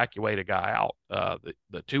to evacuate a guy out.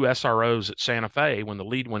 The two SROs at Santa Fe, when the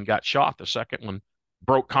lead one got shot, the second one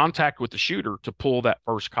broke contact with the shooter to pull that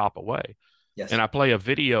first cop away. yes, And I play a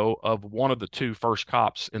video of one of the two first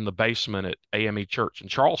cops in the basement at AME Church in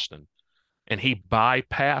Charleston, and he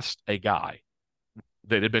bypassed a guy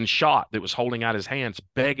that had been shot that was holding out his hands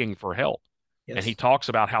begging for help. And he yes, talks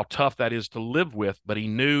about how tough that is to live with, but he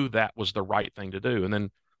knew that was the right thing to do. And then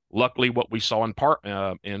luckily what we saw in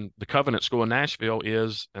the Covenant School in Nashville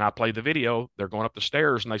is, and I played the video, they're going up the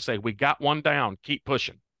stairs and they say, we got one down, keep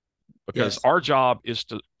pushing, because yes, our job is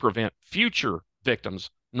to prevent future victims,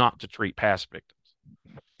 not to treat past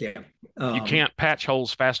victims. yeah. You can't patch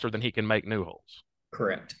holes faster than he can make new holes.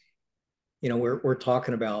 Correct. We're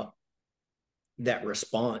talking about that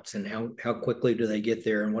response and how quickly do they get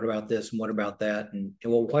there, and what about this and what about that, and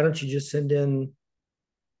well, why don't you just send in,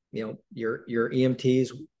 your EMTs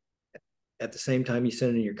at the same time you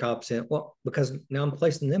send in your cops in? Well, because now I'm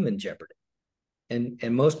placing them in jeopardy, and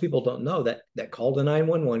most people don't know that call to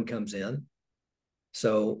 911 comes in,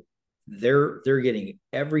 so they're getting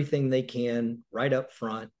everything they can right up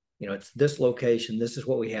front. It's this location, this is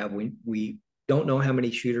what we have. We don't know how many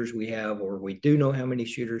shooters we have, or we do know how many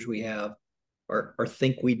shooters we have, or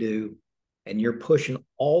think we do, and you're pushing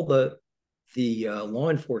all the law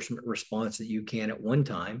enforcement response that you can at one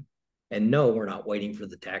time. And no, we're not waiting for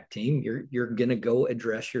the TAC team. You're going to go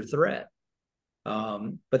address your threat.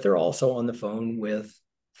 But they're also on the phone with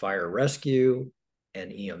fire rescue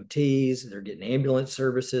and EMTs. They're getting ambulance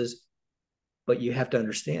services. But you have to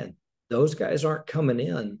understand, those guys aren't coming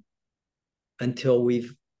in until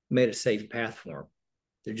we've made a safe path for them.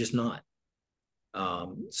 They're just not.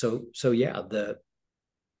 So yeah,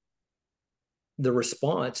 the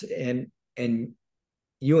response, and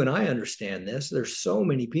you and I understand this. There's so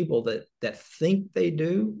many people that think they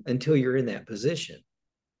do until you're in that position.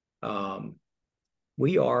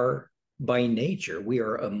 We are, by nature, we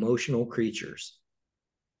are emotional creatures,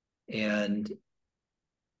 and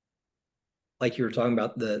like you were talking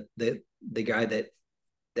about, the guy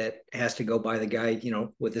that has to go by the guy,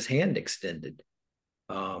 with his hand extended.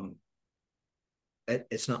 Um,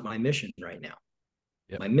 it's not my mission right now.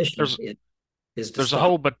 Yep. My mission There's is to there's a stop.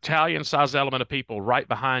 whole battalion size element of people right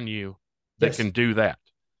behind you that Yes, can do that.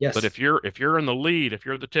 But yes, if you're in the lead, if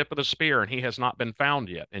you're the tip of the spear and he has not been found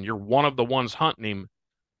yet, and you're one of the ones hunting him,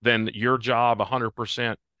 then your job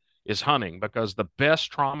 100% is hunting, because the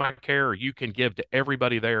best trauma care you can give to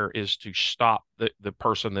everybody there is to stop the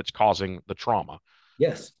person that's causing the trauma.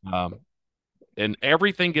 Yes. Um, and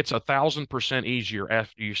everything gets 1,000% easier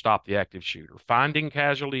after you stop the active shooter. Finding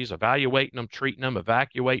casualties, evaluating them, treating them,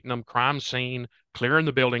 evacuating them, crime scene, clearing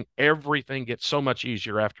the building, everything gets so much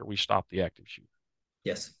easier after we stop the active shooter.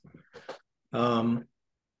 Yes. Um,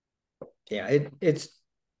 yeah,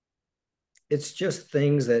 it's just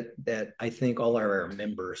things that I think all our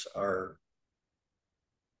members are.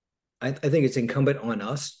 I think it's incumbent on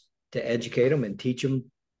us to educate them and teach them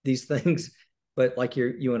these things. But like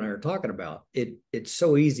you and I are talking about, it's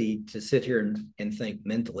so easy to sit here and think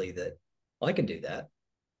mentally that, well, I can do that.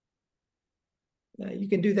 You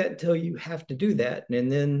can do that until you have to do that, and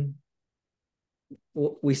then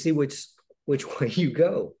we see which way you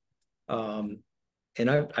go. Um, and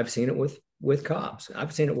I've seen it with cops.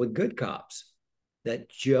 I've seen it with good cops that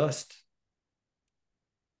just,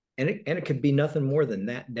 and it could be nothing more than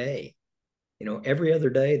that day. Every other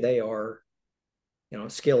day they are,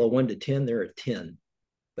 scale of 1 to 10, they're a 10.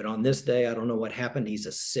 But on this day, I don't know what happened. He's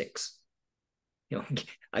a 6.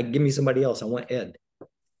 I give me somebody else. I want Ed.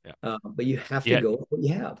 Yeah. But you have You to had, go with what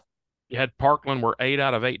you have. you had Parkland, where 8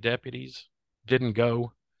 out of 8 deputies didn't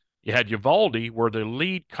go. You had Uvalde, where the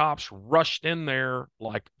lead cops rushed in there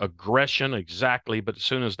like aggression, exactly, but as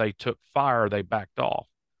soon as they took fire, they backed off.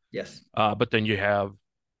 Yes. But then you have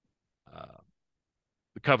uh,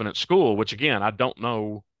 the Covenant School, which again, I don't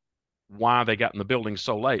know why they got in the building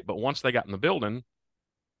so late, but once they got in the building,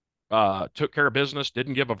 took care of business,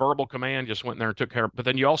 didn't give a verbal command, just went in there and took care of. But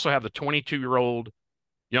then you also have the 22-year-old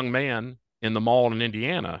young man in the mall in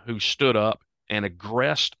Indiana who stood up and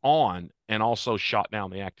aggressed on and also shot down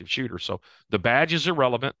the active shooter. So the badge is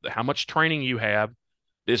irrelevant. How much training you have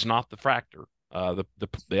is not the factor. The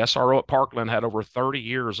SRO at Parkland had over 30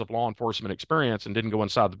 years of law enforcement experience and didn't go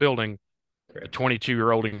inside the building. The Correct.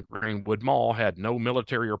 22-year-old in Greenwood Mall had no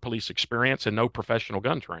military or police experience and no professional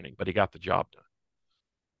gun training, but he got the job done.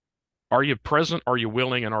 Are you present? Are you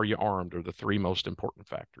willing? And are you armed? Are the three most important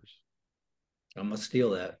factors. I'm going to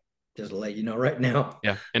steal that. Just to let you know right now.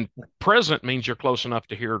 Yeah. And present means you're close enough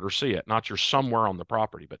to hear it or see it, not you're somewhere on the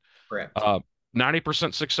property. But Correct. uh,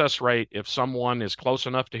 90% success rate, if someone is close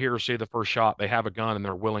enough to hear or see the first shot, they have a gun and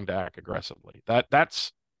they're willing to act aggressively.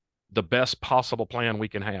 That's the best possible plan we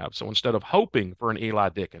can have. So instead of hoping for an Eli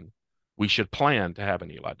Dicken, we should plan to have an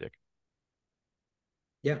Eli Dicken.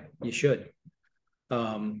 Yeah, you should.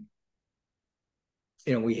 Um,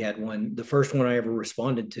 we had one. The first one I ever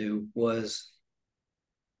responded to was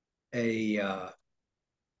a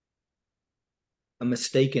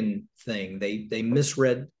mistaken thing. They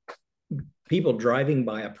misread people driving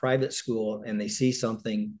by a private school, and they see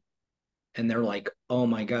something and they're like, "Oh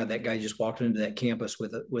my God, that guy just walked into that campus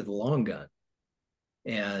with a long gun."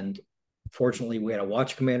 And fortunately, we had a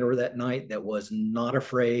watch commander that night that was not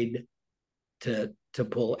afraid to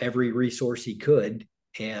pull every resource he could.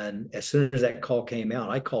 And as soon as that call came out,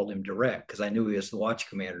 I called him direct because I knew he was the watch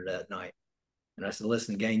commander that night. And I said,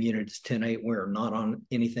 "Listen, gang unit is 10-8. We're not on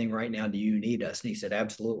anything right now. Do you need us?" And he said,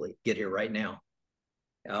 "Absolutely. Get here right now."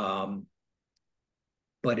 Um,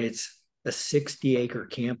 but it's a 60-acre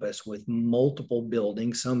campus with multiple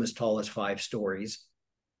buildings, some as tall as 5 stories.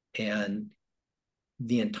 And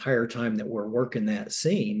the entire time that we're working that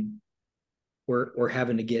scene, we're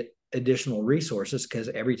having to get additional resources because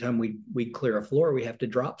every time we clear a floor, we have to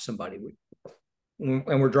drop somebody. And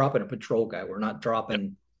we're dropping a patrol guy. We're not Yep.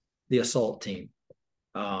 dropping the assault team.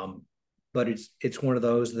 But it's one of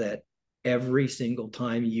those that every single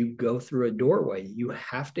time you go through a doorway, you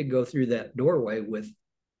have to go through that doorway with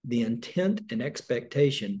the intent and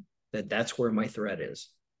expectation that that's where my threat is.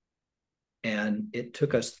 And it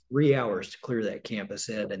took us 3 hours to clear that campus,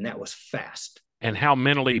 Ed, and that was fast. And how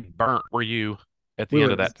mentally burnt were you at the We end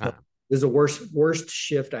were of that This time? is the worst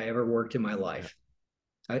shift I ever worked in my Yeah. life.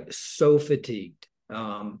 I so fatigued.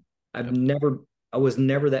 I've Yep. never I was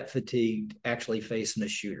never that fatigued actually facing a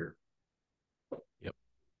shooter. Yep.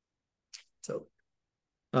 So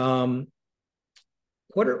um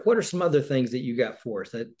what are some other things that you got for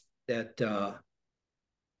us that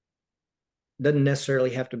doesn't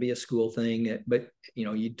necessarily have to be a school thing, but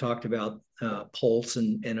you talked about pulse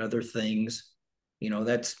and other things.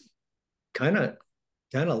 That's kind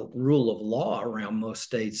of rule of law around most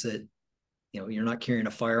states that you're not carrying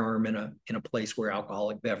a firearm in a place where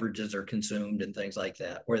alcoholic beverages are consumed and things like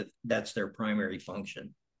that, where that's their primary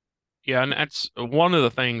function. Yeah, and that's one of the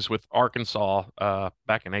things with Arkansas,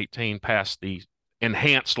 back in 18, passed the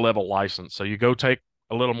enhanced level license. So you go take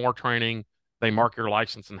a little more training, they mark your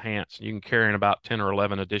license enhanced, and you can carry in about 10 or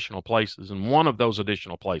 11 additional places. And one of those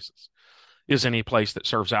additional places is any place that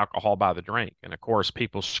serves alcohol by the drink. And of course,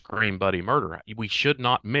 people scream bloody murder. We should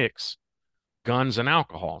not mix guns and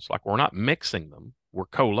alcohols. Like, we're not mixing them, we're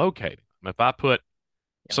co-locating them. If I put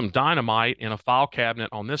Yeah. some dynamite in a file cabinet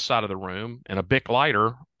on this side of the room and a Bic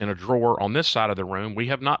lighter in a drawer on this side of the room, we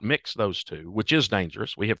have not mixed those two, which is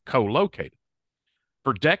dangerous. We have co-located.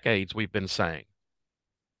 For decades, we've been saying,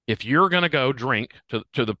 if you're going to go drink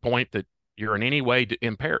to the point that you're in any way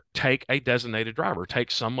impaired, take a designated driver,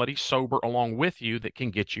 take somebody sober along with you that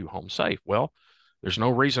can get you home safe. Well, there's no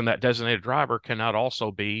reason that designated driver cannot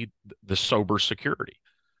also be the sober security.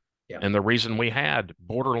 Yeah. And the reason we had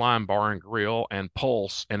Borderline Bar and Grill and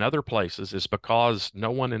Pulse and other places is because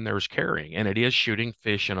no one in there is carrying, and it is shooting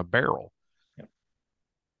fish in a barrel. Yeah.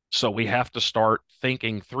 So we have to start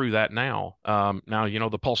thinking through that now. Now,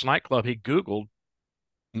 the Pulse nightclub, he Googled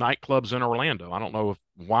nightclubs in Orlando. I don't know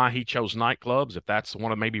why he chose nightclubs, if that's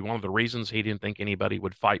maybe one of the reasons he didn't think anybody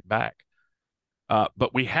would fight back.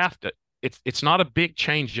 But we have to, it's not a big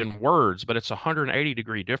change in words, but it's a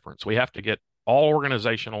 180-degree difference. We have to get all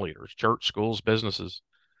organizational leaders, church, schools, businesses,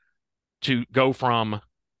 to go from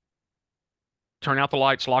turn out the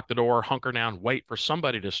lights, lock the door, hunker down, wait for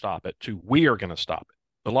somebody to stop it, to we are going to stop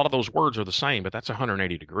it. A lot of those words are the same, but that's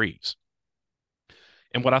 180 degrees.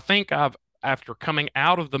 And what I think after coming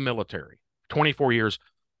out of the military, 24 years,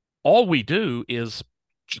 all we do is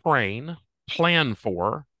train, plan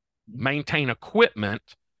for, maintain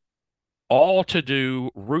equipment, all to do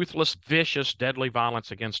ruthless, vicious, deadly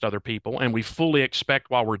violence against other people. And we fully expect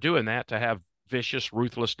while we're doing that to have vicious,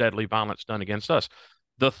 ruthless, deadly violence done against us.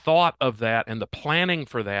 The thought of that and the planning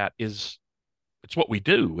for that it's what we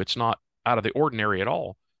do. It's not out of the ordinary at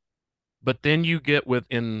all. But then you get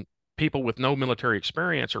within people with no military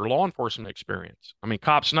experience or law enforcement experience. I mean,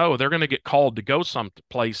 cops know they're going to get called to go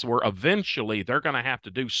someplace where eventually they're going to have to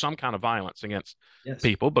do some kind of violence against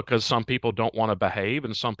people, because some people don't want to behave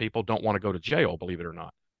and some people don't want to go to jail, believe it or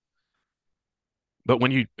not. But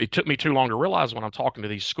it took me too long to realize when I'm talking to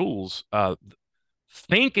these schools,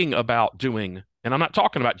 thinking about doing, and I'm not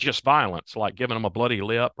talking about just violence, like giving them a bloody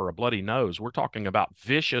lip or a bloody nose. We're talking about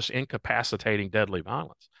vicious, incapacitating, deadly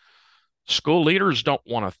violence. School leaders don't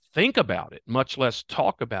want to think about it, much less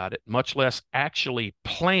talk about it, much less actually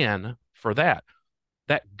plan for that.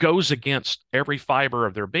 That goes against every fiber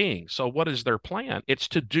of their being. So what is their plan? It's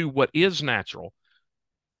to do what is natural.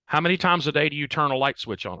 How many times a day do you turn a light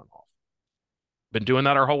switch on and off? Been doing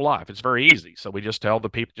that our whole life. It's very easy. So we just tell the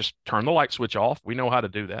people, just turn the light switch off. We know how to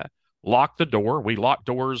do that. Lock the door. We lock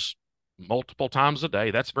doors multiple times a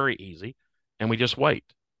day. That's very easy. And we just wait.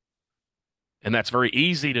 And that's very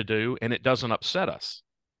easy to do, and it doesn't upset us.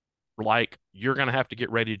 Like, you're going to have to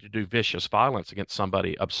get ready to do vicious violence against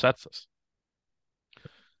somebody upsets us.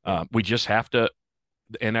 We just have to,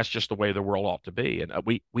 and that's just the way the world ought to be. And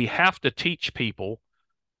we have to teach people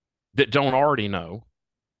that don't already know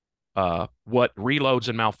what reloads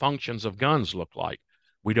and malfunctions of guns look like.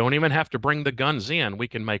 We don't even have to bring the guns in. We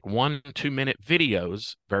can make 1-2 minute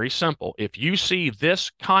videos, very simple. If you see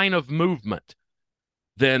this kind of movement,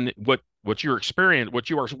 then what you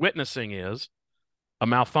are witnessing is a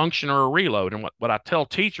malfunction or a reload. And what I tell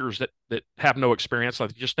teachers that have no experience,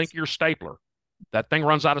 like, just think of your stapler. That thing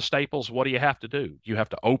runs out of staples. What do you have to do? You have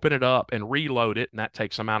to open it up and reload it, and that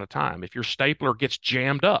takes a amount of time. If your stapler gets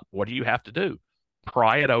jammed up, what do you have to do?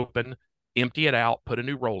 Pry it open, empty it out, put a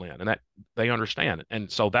new roll in, and that they understand.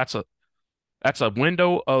 And so that's a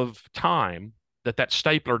window of time that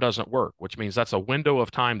stapler doesn't work, which means that's a window of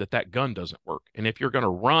time that gun doesn't work. And if you're going to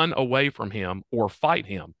run away from him or fight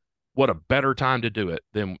him, what a better time to do it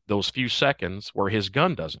than those few seconds where his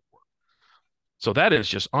gun doesn't work. So that is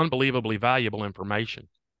just unbelievably valuable information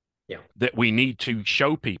that we need to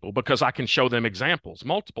show people, because I can show them examples,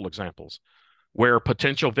 multiple examples, where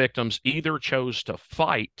potential victims either chose to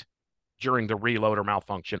fight during the reload or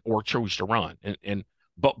malfunction or chose to run.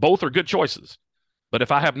 But both are good choices. But if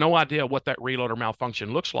I have no idea what that reload or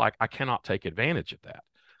malfunction looks like, I cannot take advantage of that.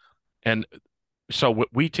 And so what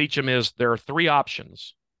we teach them is there are 3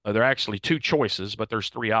 options. There are actually 2 choices, but there's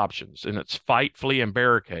 3 options, and it's fight, flee, and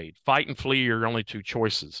barricade. Fight and flee are your only 2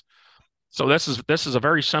 choices. So this is a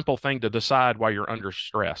very simple thing to decide while you're under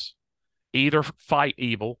stress. Either fight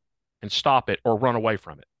evil and stop it, or run away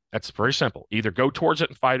from it. That's very simple. Either go towards it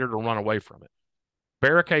and fight it, or run away from it.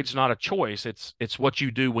 Barricade's not a choice. It's what you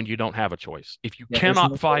do when you don't have a choice. If you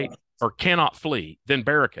cannot fight or cannot flee, then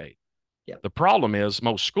barricade. Yeah. The problem is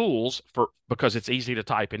most schools, because it's easy to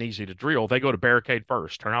type and easy to drill, they go to barricade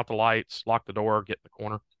first. Turn out the lights, lock the door, get in the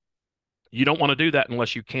corner. You don't want to do that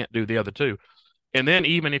unless you can't do the other 2. And then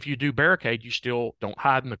even if you do barricade, you still don't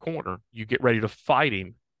hide in the corner. You get ready to fight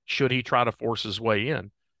him should he try to force his way in.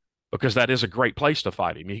 because that is a great place to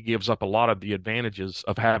fight him. He gives up a lot of the advantages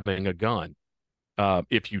of having a gun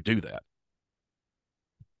if you do that.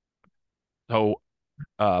 So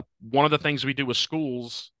one of the things we do with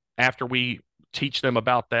schools after we teach them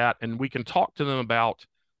about that, and we can talk to them about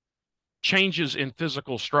changes in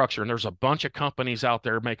physical structure. And there's a bunch of companies out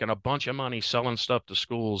there making a bunch of money selling stuff to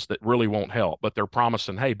schools that really won't help, but they're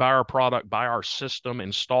promising, hey, buy our product, buy our system,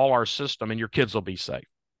 install our system, and your kids will be safe.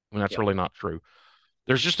 And that's Yeah. really not true.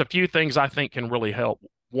 There's just a few things I think can really help.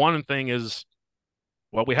 One thing is,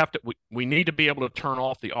 well, we need to be able to turn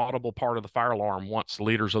off the audible part of the fire alarm once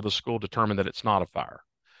leaders of the school determine that it's not a fire.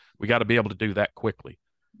 We got to be able to do that quickly.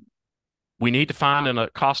 We need to find a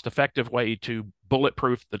cost-effective way to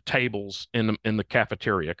bulletproof the tables in the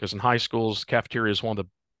cafeteria, because in high schools, cafeteria is one of the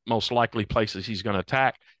most likely places he's going to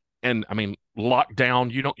attack. And I mean,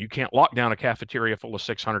 lockdown, you can't lock down a cafeteria full of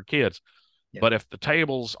 600 kids. Yeah. But if the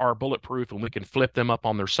tables are bulletproof and we can flip them up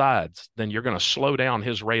on their sides, then you're going to slow down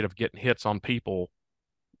his rate of getting hits on people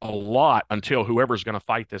a lot until whoever's going to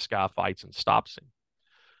fight this guy fights and stops him.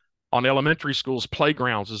 On elementary schools,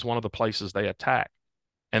 playgrounds is one of the places they attack,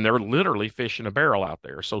 and they're literally fish in a barrel out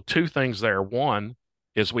there. So two things there. One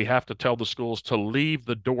is we have to tell the schools to leave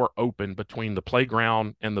the door open between the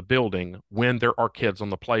playground and the building when there are kids on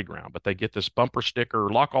the playground. But they get this bumper sticker,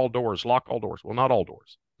 lock all doors, lock all doors. Well, not all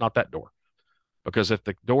doors, not that door. Because if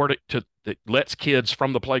the door that lets kids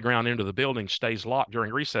from the playground into the building stays locked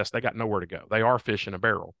during recess, they got nowhere to go. They are fish in a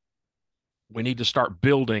barrel. We need to start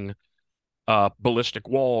building ballistic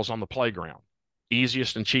walls on the playground.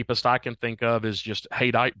 Easiest and cheapest I can think of is just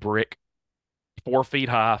Haydite brick, 4 feet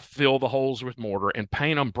high, fill the holes with mortar, and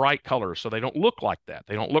paint them bright colors so they don't look like that.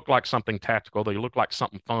 They don't look like something tactical. They look like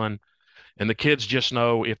something fun. And the kids just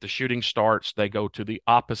know if the shooting starts, they go to the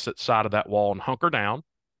opposite side of that wall and hunker down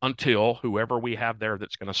until whoever we have there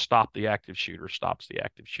that's going to stop the active shooter stops the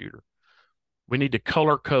active shooter. We need to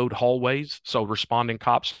color code hallways so responding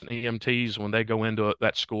cops and EMTs, when they go into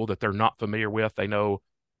that school that they're not familiar with, they know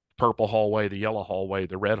purple hallway, the yellow hallway,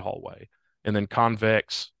 the red hallway, and then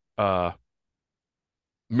convex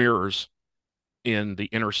mirrors in the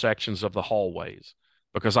intersections of the hallways,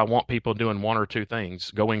 because I want people doing one or two things,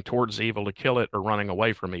 going towards evil to kill it or running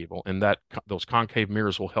away from evil. And that those concave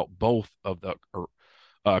mirrors will help both of the, or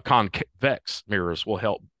convex mirrors will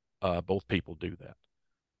help both people do that.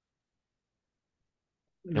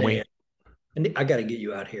 And Man, I got to get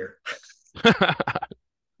you out here.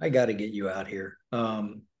 I got to get you out here.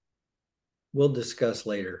 We'll discuss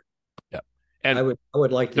later. Yeah. And I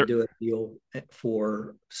would like to there, do a deal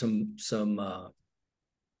for some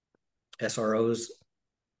SROs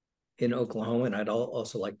in Oklahoma, and I'd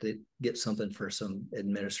also like to get something for some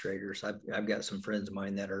administrators. I've got some friends of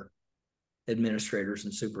mine that are administrators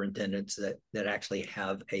and superintendents that actually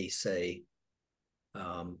have a say.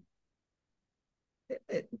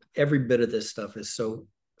 Every bit of this stuff is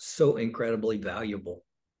so incredibly valuable,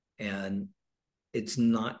 and it's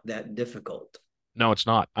not that difficult. no, it's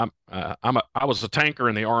not. I was a tanker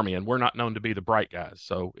in the Army, and we're not known to be the bright guys.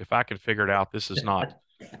 So if I can figure it out, this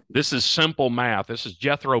is simple math. This is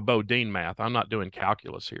Jethro Bodine math. I'm not doing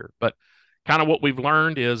calculus here. But kind of what we've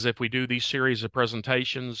learned is if we do these series of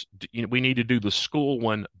presentations, we need to do the school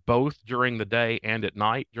one both during the day and at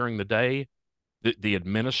night. During the day, the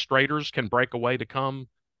administrators can break away to come,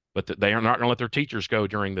 but they are not going to let their teachers go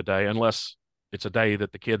during the day unless it's a day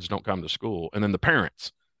that the kids don't come to school. And then the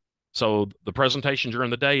parents. So the presentation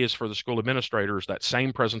during the day is for the school administrators. That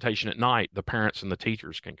same presentation at night, the parents and the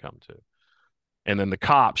teachers can come to. And then the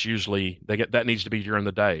cops usually that needs to be during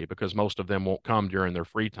the day because most of them won't come during their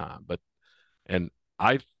free time. And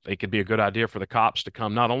I think it'd be a good idea for the cops to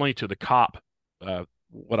come not only to the cop,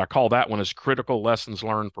 what I call that one is critical lessons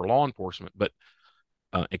learned for law enforcement, but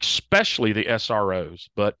especially the SROs,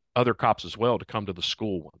 but other cops as well to come to the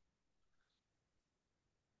school one.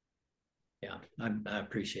 Yeah, I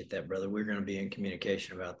appreciate that, brother. We're going to be in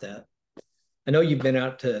communication about that. I know you've been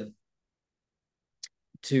out to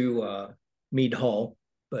Meade Hall,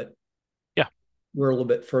 but yeah, we're a little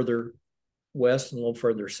bit further west and a little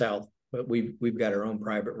further south. But we've got our own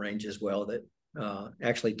private range as well. That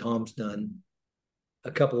actually Tom's done a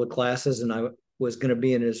couple of classes, and I was going to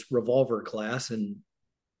be in his revolver class and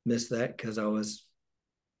missed that because I was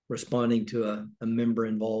responding to a member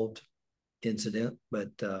involved incident. But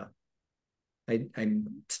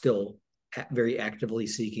I'm still very actively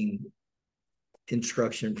seeking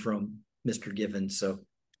instruction from Mr. Givens. So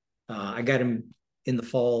I got him in the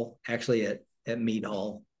fall, actually at Meade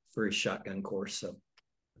Hall for his shotgun course. So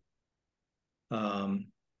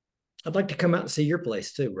I'd like to come out and see your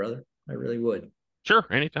place too, brother. I really would. Sure,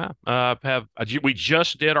 anytime. We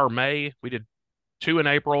just did our May. We did two in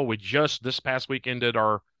April. We just this past weekend did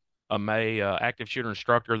our May active shooter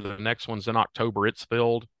instructor. The next one's in October. It's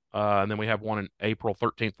filled. And then we have one in April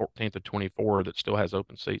 13th, 14th, and 24 that still has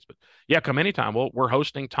open seats. But yeah, come anytime. Well, we're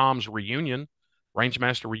hosting Tom's reunion,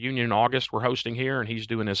 Rangemaster reunion in August. We're hosting here, and he's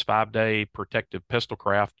doing his 5-day protective pistol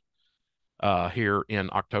craft here in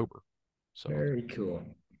October. So very cool.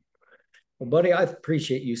 Well, buddy, I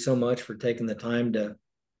appreciate you so much for taking the time to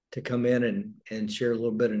come in and share a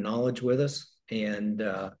little bit of knowledge with us. And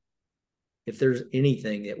if there's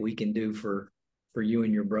anything that we can do for you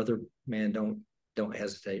and your brother, man, don't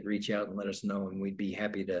hesitate. Reach out and let us know, and we'd be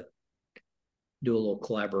happy to do a little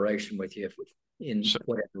collaboration with you in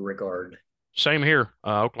whatever regard. Same here.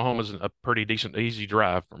 Oklahoma's a pretty decent, easy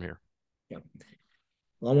drive from here. Yeah.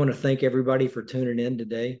 Well, I want to thank everybody for tuning in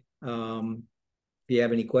today. If you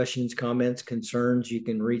have any questions, comments, concerns, you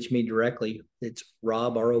can reach me directly. It's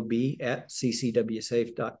Rob, R-O-B, at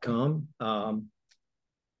ccwsafe.com.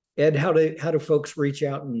 Ed, how do folks reach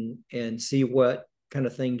out and see what kind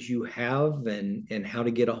of things you have and how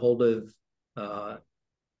to get a hold of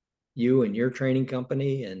you and your training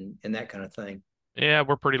company and that kind of thing? Yeah,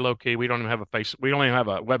 we're pretty low key. We don't even have we don't even have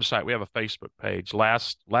a website. We have a Facebook page.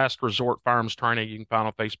 Last Resort Firearms Training you can find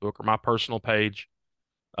on Facebook, or my personal page,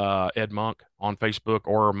 Ed Monk on Facebook,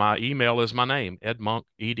 or my email is my name, Ed Monk,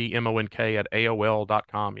 EDMONK at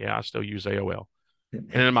AOL.com. Yeah, I still use AOL.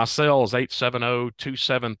 And then my cell is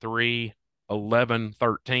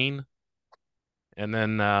 870-273-1113. And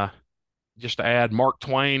then just to add, Mark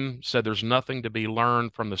Twain said there's nothing to be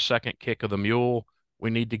learned from the second kick of the mule. We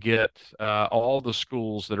need to get all the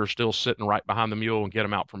schools that are still sitting right behind the mule and get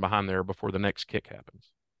them out from behind there before the next kick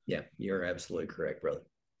happens. Yeah, you're absolutely correct, brother.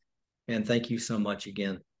 And thank you so much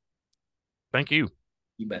again. Thank you.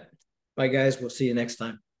 You bet. Bye, guys. We'll see you next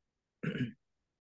time.